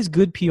that. What is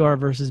good PR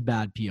versus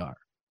bad PR?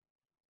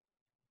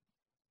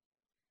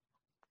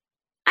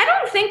 I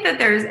don't think that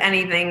there's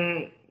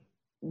anything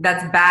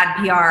that's bad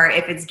PR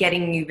if it's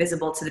getting you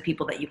visible to the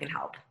people that you can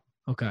help.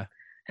 Okay.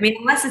 I mean,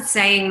 unless it's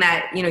saying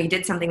that, you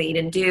did something that you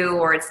didn't do,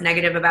 or it's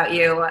negative about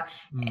you.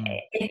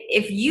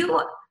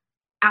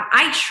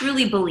 I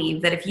truly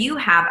believe that if you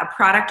have a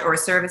product or a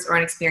service or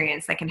an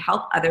experience that can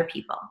help other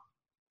people,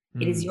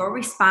 it is your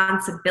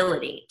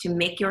responsibility to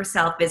make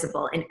yourself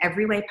visible in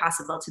every way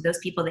possible to those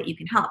people that you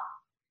can help.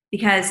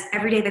 Because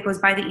every day that goes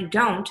by that you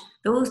don't,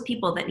 those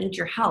people that need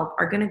your help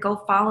are going to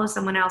go follow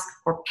someone else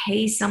or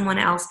pay someone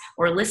else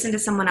or listen to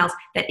someone else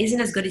that isn't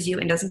as good as you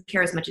and doesn't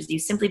care as much as you,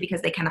 simply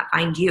because they cannot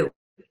find you.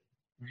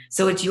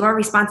 So it's your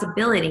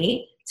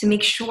responsibility to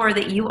make sure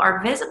that you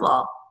are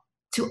visible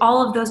to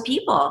all of those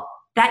people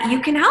that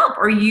you can help,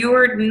 or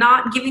you're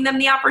not giving them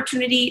the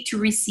opportunity to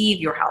receive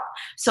your help.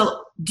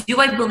 So do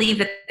I believe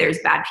that there's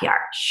bad PR?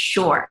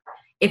 Sure.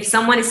 If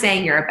someone is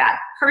saying you're a bad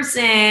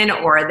person,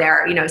 or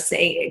they're,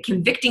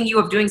 convicting you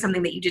of doing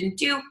something that you didn't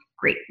do,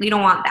 great. We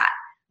don't want that.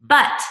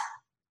 But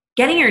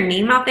getting your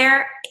name out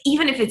there,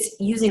 even if it's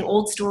using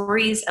old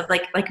stories of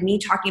like me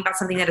talking about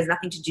something that has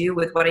nothing to do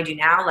with what I do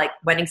now, like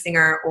Wedding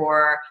Singer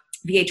or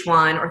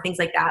VH1 or things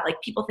like that. Like,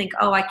 people think,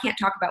 oh, I can't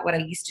talk about what I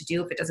used to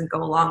do if it doesn't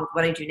go along with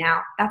what I do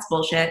now. That's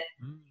bullshit.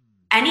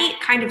 Any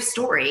kind of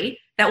story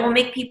that will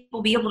make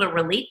people be able to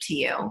relate to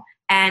you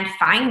and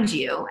find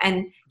you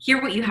and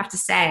hear what you have to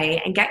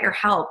say and get your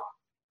help,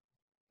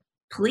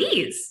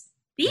 please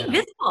be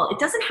visible. It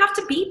doesn't have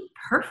to be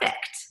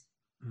perfect.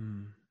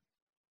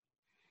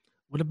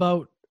 What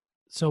about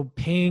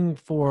paying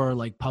for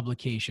like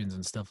publications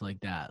and stuff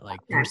like that, like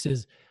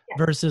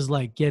versus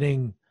like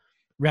getting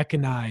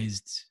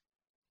recognized?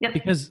 Yep.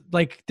 Because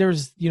like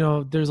there's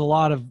a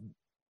lot of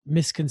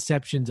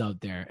misconceptions out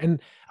there,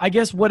 and I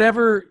guess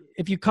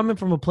if you're coming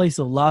from a place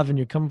of love and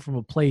you're coming from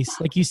a place,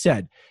 like you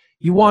said,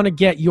 you want to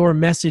get your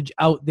message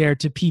out there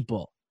to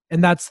people,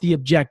 and that's the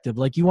objective.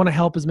 Like, you want to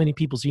help as many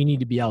people, so you need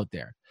to be out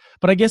there.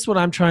 But I guess what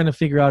I'm trying to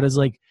figure out is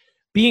like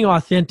being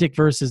authentic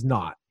versus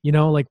not,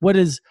 like what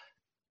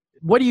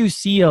do you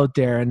see out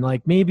there? And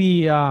like,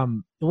 maybe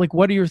like,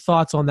 what are your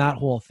thoughts on that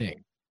whole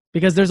thing?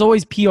 Because there's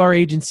always PR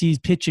agencies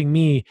pitching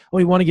me, oh,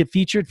 you want to get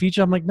featured?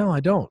 I'm like, no, I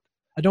don't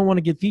want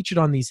to get featured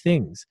on these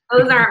things.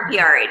 Those aren't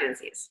PR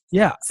agencies.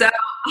 Yeah. So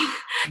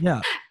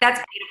yeah, that's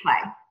pay to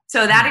play.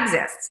 So that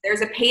exists. There's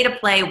a pay to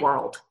play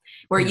world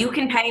where you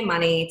can pay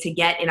money to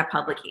get in a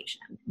publication.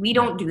 We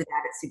don't do that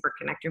at Super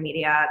Connector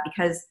Media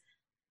because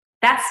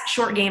that's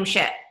short game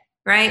shit,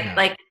 right? Yeah.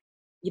 Like,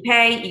 you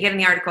pay, you get in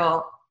the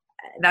article,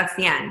 that's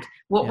the end.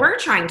 What we're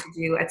trying to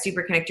do at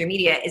Super Connector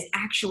Media is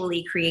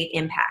actually create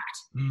impact.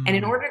 And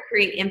in order to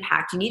create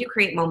impact, you need to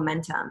create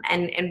momentum.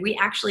 And we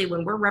actually,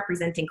 when we're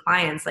representing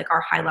clients, like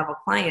our high level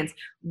clients,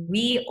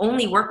 we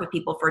only work with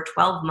people for a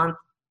 12-month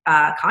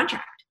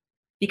contract,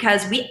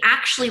 because we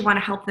actually want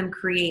to help them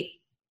create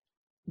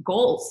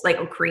goals,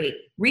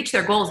 reach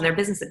their goals and their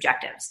business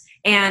objectives.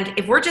 And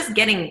if we're just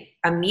getting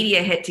a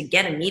media hit to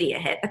get a media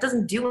hit, that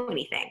doesn't do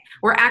anything.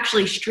 We're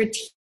actually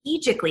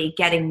strategically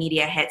getting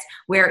media hits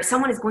where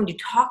someone is going to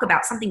talk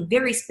about something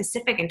very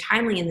specific and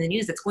timely in the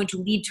news that's going to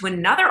lead to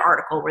another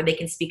article where they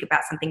can speak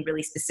about something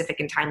really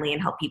specific and timely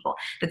and help people.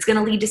 That's going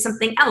to lead to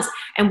something else.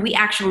 And we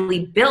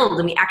actually build,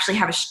 and we actually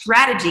have a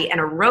strategy and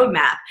a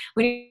roadmap.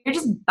 When you're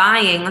just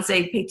buying, let's say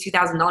you pay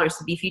 $2,000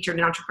 to be featured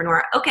in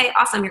Entrepreneur. Okay,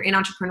 awesome. You're in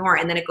Entrepreneur,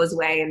 and then it goes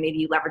away and maybe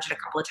you leverage it a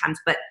couple of times,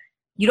 but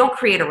you don't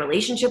create a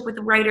relationship with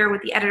the writer,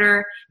 with the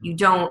editor. You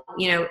don't,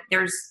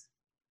 there's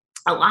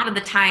a lot of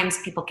the times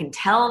people can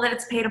tell that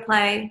it's pay to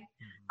play.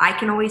 I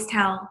can always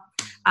tell.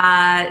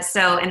 And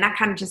that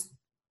kind of just,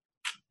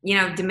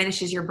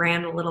 diminishes your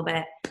brand a little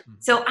bit.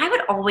 So I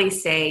would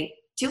always say,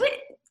 do it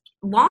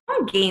long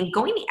game,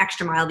 going the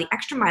extra mile. The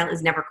extra mile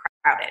is never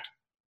crowded,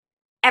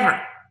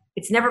 ever.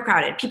 It's never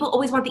crowded. People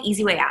always want the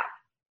easy way out.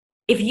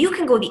 If you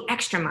can go the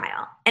extra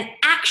mile and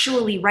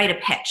actually write a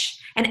pitch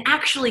and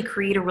actually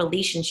create a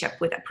relationship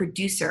with a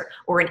producer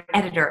or an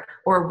editor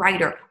or a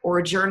writer or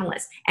a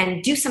journalist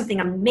and do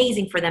something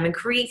amazing for them and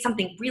create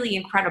something really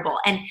incredible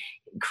and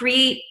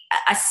create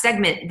a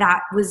segment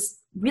that was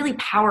really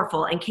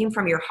powerful and came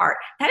from your heart,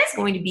 that is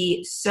going to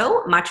be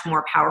so much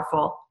more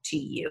powerful to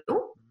you.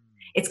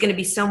 It's going to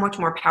be so much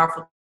more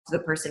powerful to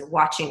the person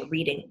watching,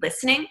 reading,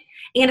 listening.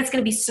 And it's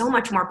going to be so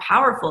much more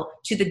powerful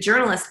to the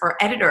journalist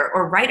or editor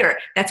or writer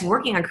that's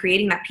working on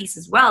creating that piece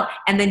as well.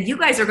 And then you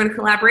guys are going to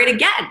collaborate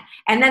again.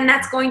 And then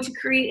that's going to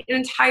create an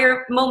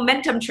entire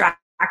momentum track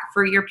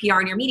for your PR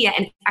and your media.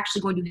 And it's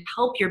actually going to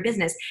help your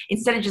business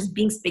instead of just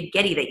being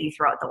spaghetti that you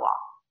throw at the wall.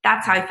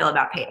 That's how I feel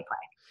about pay to play.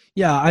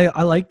 Yeah,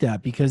 I like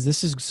that because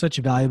this is such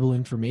valuable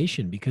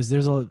information because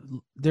there's a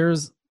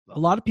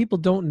lot of people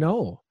don't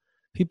know.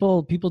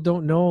 People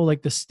don't know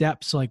like the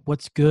steps, like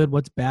what's good,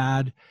 what's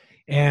bad.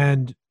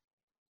 And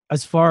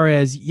as far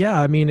as,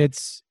 yeah, I mean,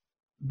 it's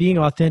being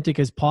authentic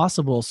as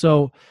possible.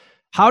 So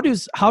how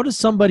does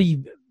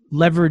somebody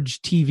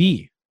leverage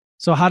TV?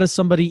 So how does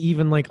somebody,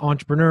 even like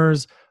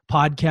entrepreneurs,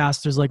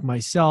 podcasters like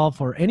myself,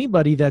 or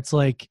anybody that's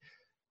like,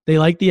 they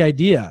like the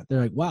idea,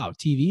 they're like, wow,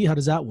 TV, how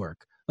does that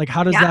work? Like,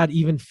 how does Yeah. that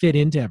even fit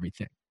into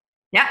everything?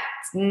 Yeah.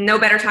 It's no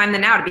better time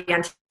than now to be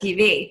on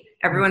TV.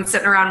 Everyone's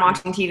sitting around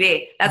watching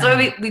TV. That's why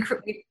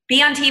we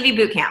be on TV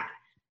boot camp.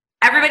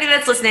 Everybody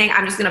that's listening,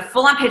 I'm just going to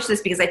full on pitch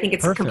this because I think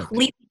it's Perfect.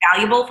 completely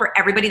valuable for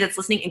everybody that's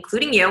listening,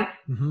 including you.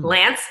 Mhm.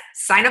 Lance,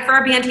 sign up for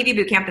our Be on TV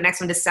boot camp. The next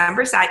one,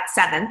 December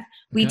 7th.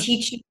 We Okay.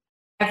 teach you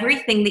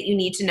everything that you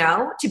need to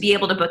know to be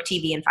able to book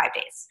TV in 5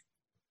 days.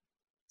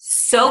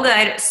 So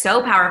good,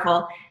 so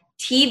powerful.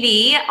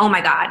 TV, oh my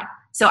God.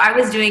 So I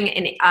was doing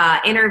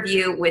an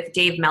interview with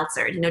Dave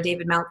Meltzer. Do you know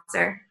David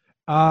Meltzer?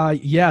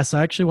 Yes,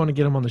 I actually want to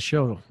get him on the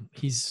show.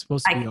 He's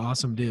supposed to be an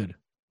awesome dude.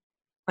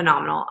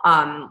 Phenomenal.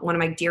 One of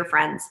my dear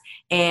friends,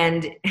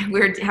 and we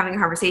were having a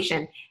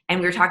conversation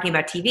and we were talking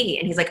about TV,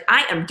 and he's like,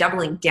 I am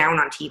doubling down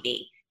on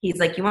TV. He's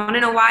like, you want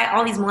to know why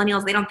all these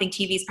millennials, they don't think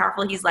TV is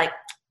powerful? He's like,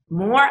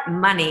 more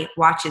money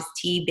watches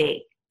TV.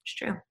 It's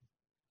true.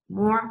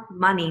 More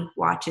money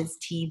watches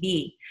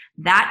TV.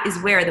 That is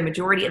where the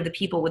majority of the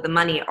people with the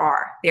money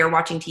are. They're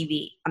watching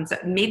TV. So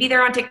maybe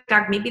they're on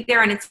TikTok, maybe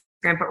they're on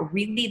Instagram, but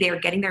really they're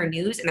getting their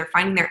news and they're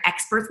finding their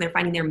experts and they're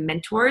finding their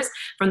mentors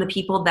from the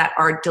people that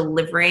are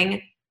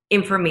delivering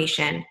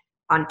information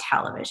on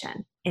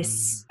television,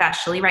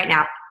 especially right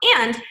now.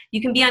 And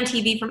you can be on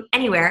TV from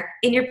anywhere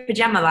in your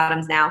pajama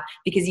bottoms now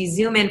because you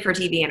zoom in for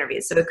TV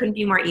interviews. So it couldn't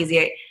be more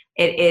easy.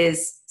 TV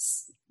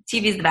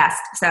is the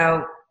best.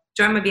 So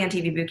join my Be on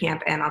TV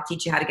bootcamp and I'll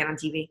teach you how to get on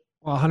TV.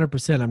 Well,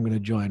 100%, I'm going to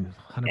join.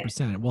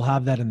 100%. We'll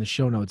have that in the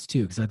show notes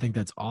too, because I think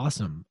that's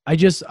awesome.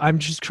 I'm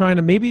just trying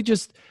to maybe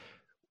just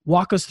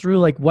walk us through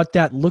like what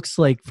that looks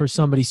like for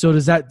somebody. So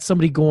does that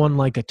somebody go on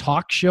like a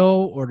talk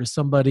show, or does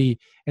somebody,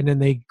 and then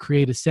they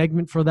create a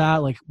segment for that?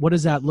 Like, what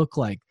does that look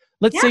like?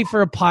 Let's say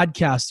for a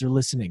podcaster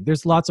listening,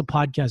 there's lots of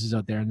podcasters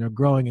out there and they're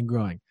growing and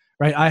growing,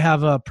 right? I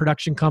have a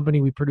production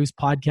company. We produce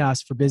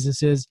podcasts for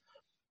businesses.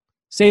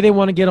 Say they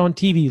want to get on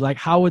TV. Like,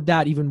 how would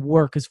that even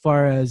work as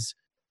far as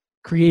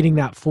creating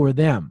that for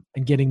them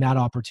and getting that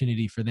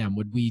opportunity for them?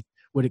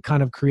 Would it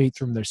kind of create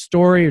from their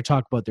story or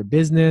talk about their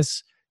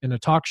business in a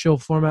talk show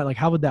format? Like,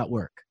 how would that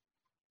work?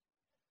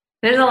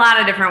 There's a lot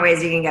of different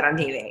ways you can get on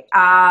TV.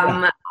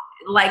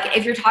 Like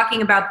if you're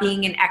talking about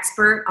being an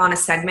expert on a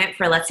segment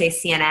for, let's say,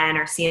 CNN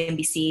or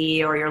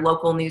CNBC or your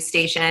local news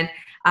station,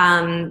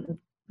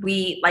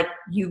 we like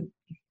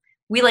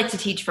to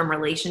teach from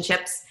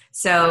relationships.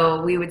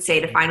 So we would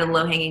say to find a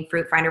low-hanging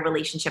fruit, find a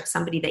relationship,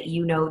 somebody that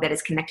you know that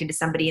is connected to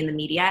somebody in the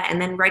media,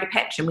 and then write a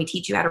pitch. And we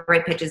teach you how to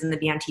write pitches in the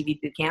Be on TV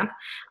bootcamp.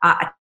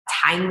 A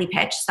timely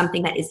pitch,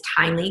 something that is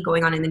timely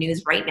going on in the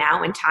news right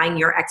now and tying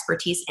your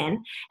expertise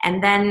in.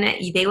 And then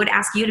they would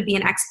ask you to be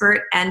an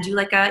expert and do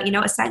like a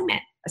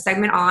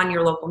segment on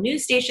your local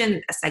news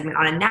station, a segment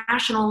on a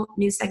national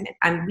news segment.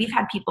 We've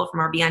had people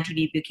from our Be on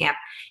TV bootcamp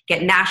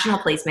get national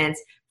placements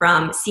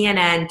from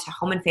CNN to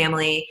Home and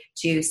Family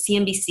to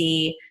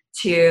CNBC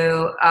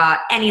to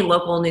any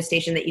local news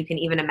station that you can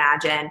even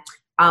imagine.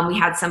 We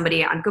had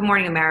somebody on Good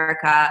Morning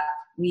America.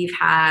 We've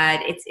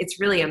had, it's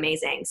really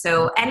amazing.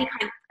 So any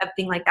kind of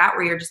thing like that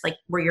where you're just like,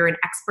 where you're an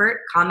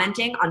expert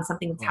commenting on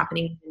something that's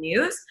happening in the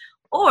news,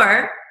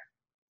 or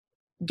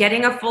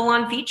getting a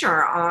full-on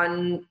feature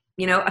on,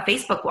 a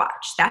Facebook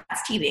watch,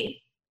 that's TV.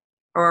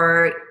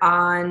 Or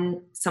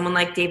on someone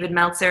like David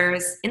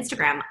Meltzer's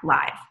Instagram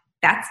Live,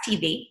 that's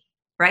TV,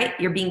 right?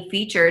 You're being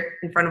featured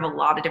in front of a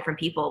lot of different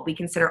people. We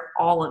consider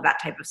all of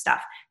that type of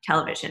stuff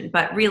television,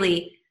 but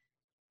really,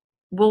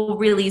 we'll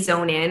really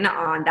zone in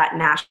on that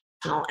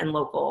national and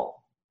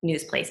local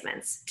news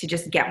placements to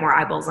just get more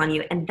eyeballs on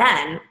you. And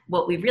then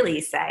what we really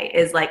say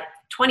is like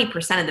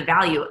 20% of the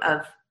value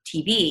of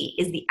TV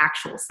is the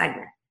actual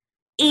segment.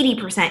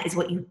 80% is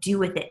what you do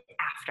with it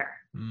after,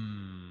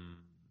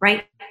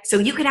 right? So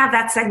you could have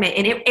that segment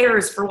and it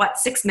airs for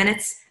 6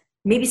 minutes.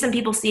 Maybe some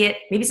people see it.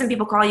 Maybe some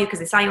people call you because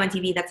they saw you on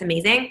TV. That's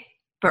amazing.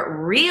 But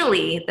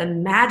really the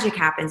magic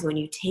happens when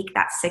you take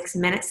that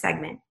 6-minute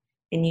segment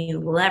and you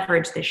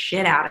leverage the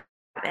shit out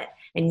of it.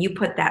 And you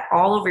put that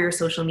all over your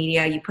social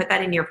media. You put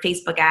that in your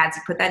Facebook ads.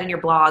 You put that in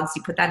your blogs.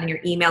 You put that in your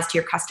emails to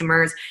your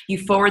customers. You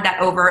forward that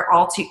over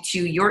all to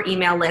your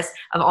email list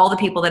of all the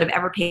people that have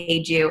ever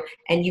paid you.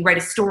 And you write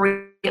a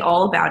story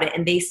all about it.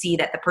 And they see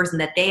that the person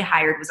that they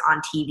hired was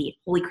on TV.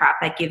 Holy crap,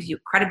 that gives you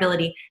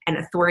credibility and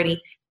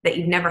authority that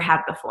you've never had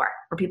before.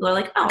 Where people are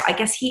like, oh, I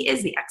guess he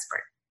is the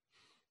expert.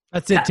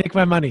 That's it. Take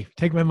my money.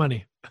 Take my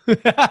money.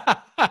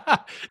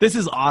 This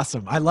is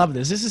awesome. I love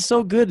this. This is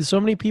so good. So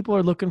many people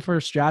are looking for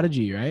a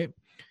strategy, right?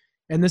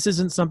 And this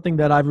isn't something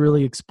that I've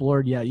really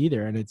explored yet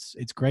either. And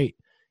it's great.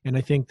 And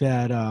I think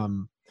that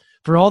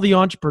for all the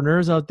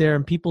entrepreneurs out there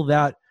and people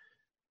that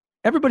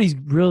everybody's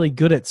really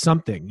good at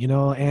something, you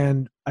know,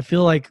 and I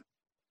feel like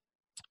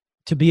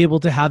to be able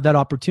to have that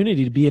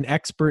opportunity to be an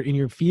expert in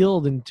your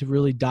field and to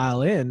really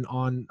dial in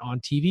on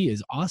TV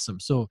is awesome.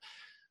 So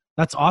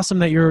that's awesome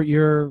that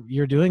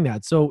you're doing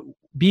that. So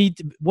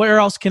where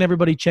else can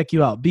everybody check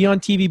you out? Be on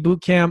TV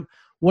Bootcamp.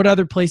 What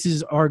other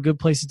places are good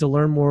places to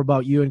learn more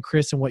about you and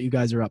Chris and what you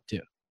guys are up to?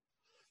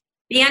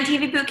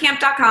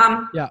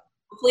 BeOnTVBootcamp.com. Yeah.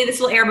 Hopefully this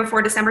will air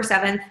before December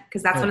 7th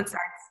because that's when it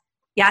starts.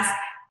 Yes.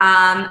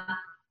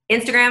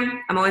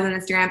 Instagram. I'm always on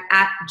Instagram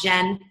at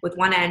Jen with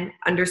one N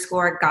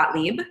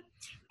 _Gottlieb.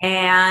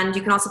 And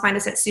you can also find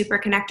us at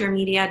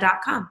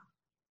superconnectormedia.com.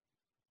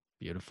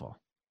 Beautiful.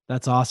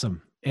 That's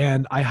awesome.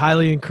 And I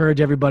highly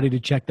encourage everybody to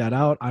check that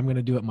out. I'm going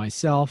to do it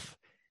myself.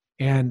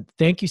 And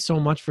thank you so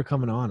much for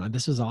coming on.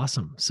 This was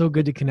awesome. So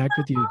good to connect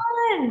with you.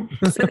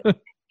 So thank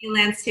you,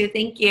 Lance, too.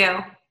 Thank you.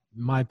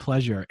 My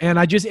pleasure. And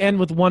I just end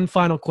with one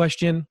final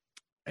question.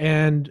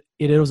 And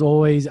it is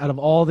always, out of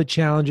all the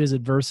challenges,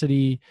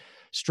 adversity,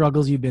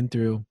 struggles you've been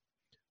through,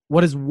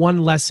 what is one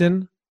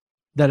lesson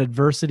that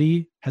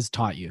adversity has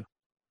taught you?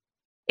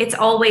 It's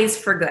always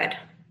for good.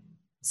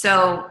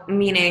 So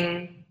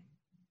meaning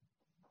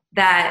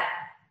that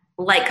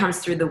light comes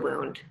through the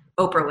wound.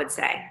 Oprah would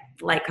say,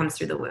 light comes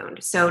through the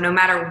wound. So no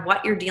matter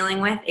what you're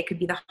dealing with, it could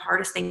be the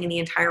hardest thing in the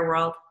entire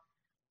world.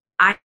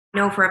 I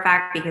know for a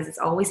fact, because it's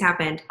always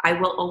happened, I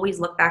will always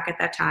look back at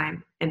that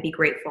time and be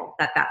grateful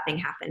that that thing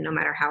happened, no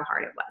matter how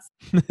hard it was.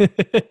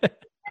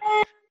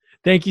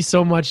 Thank you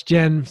so much,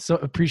 Jen. So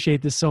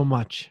appreciate this so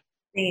much.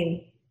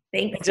 Same.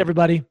 Thanks,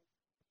 everybody.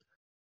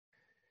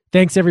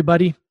 Thanks,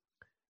 everybody.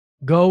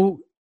 Go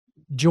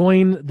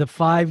join the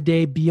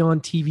 5-day Be On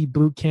TV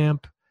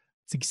Bootcamp.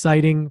 It's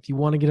exciting. If you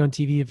want to get on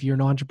TV, if you're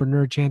an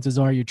entrepreneur, chances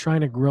are you're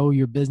trying to grow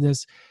your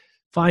business.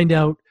 Find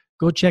out.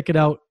 Go check it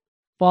out.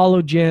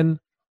 Follow Jen.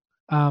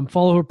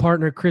 Follow her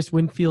partner, Chris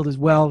Winfield, as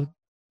well.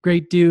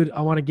 Great dude. I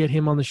want to get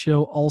him on the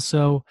show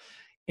also.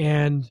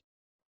 And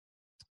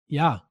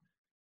yeah,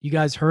 you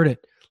guys heard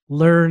it.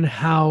 Learn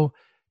how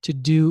to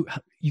do.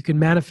 You can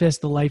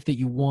manifest the life that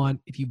you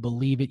want. If you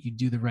believe it, you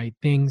do the right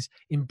things.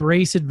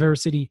 Embrace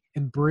adversity.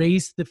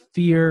 Embrace the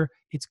fear.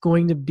 It's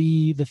going to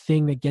be the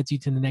thing that gets you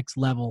to the next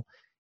level.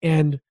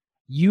 And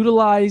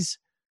utilize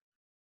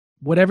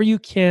whatever you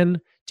can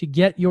to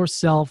get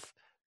yourself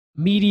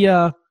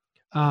media,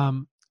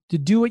 to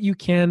do what you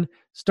can.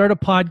 Start a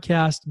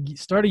podcast,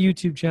 start a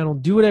YouTube channel,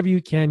 do whatever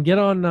you can. Get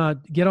on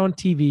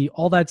TV.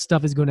 All that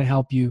stuff is going to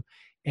help you.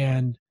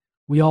 And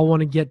we all want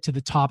to get to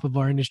the top of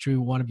our industry.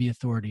 We want to be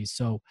authorities.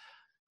 So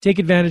take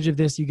advantage of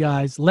this, you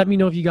guys. Let me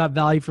know if you got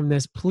value from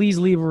this. Please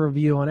leave a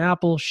review on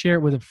Apple. Share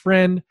it with a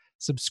friend.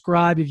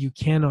 Subscribe if you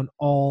can on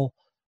all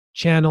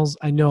channels.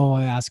 I know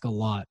I ask a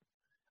lot.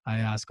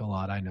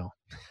 I know.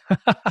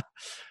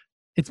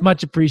 It's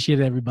much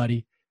appreciated,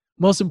 everybody.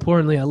 Most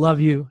importantly, I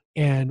love you,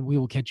 and we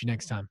will catch you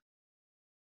next time.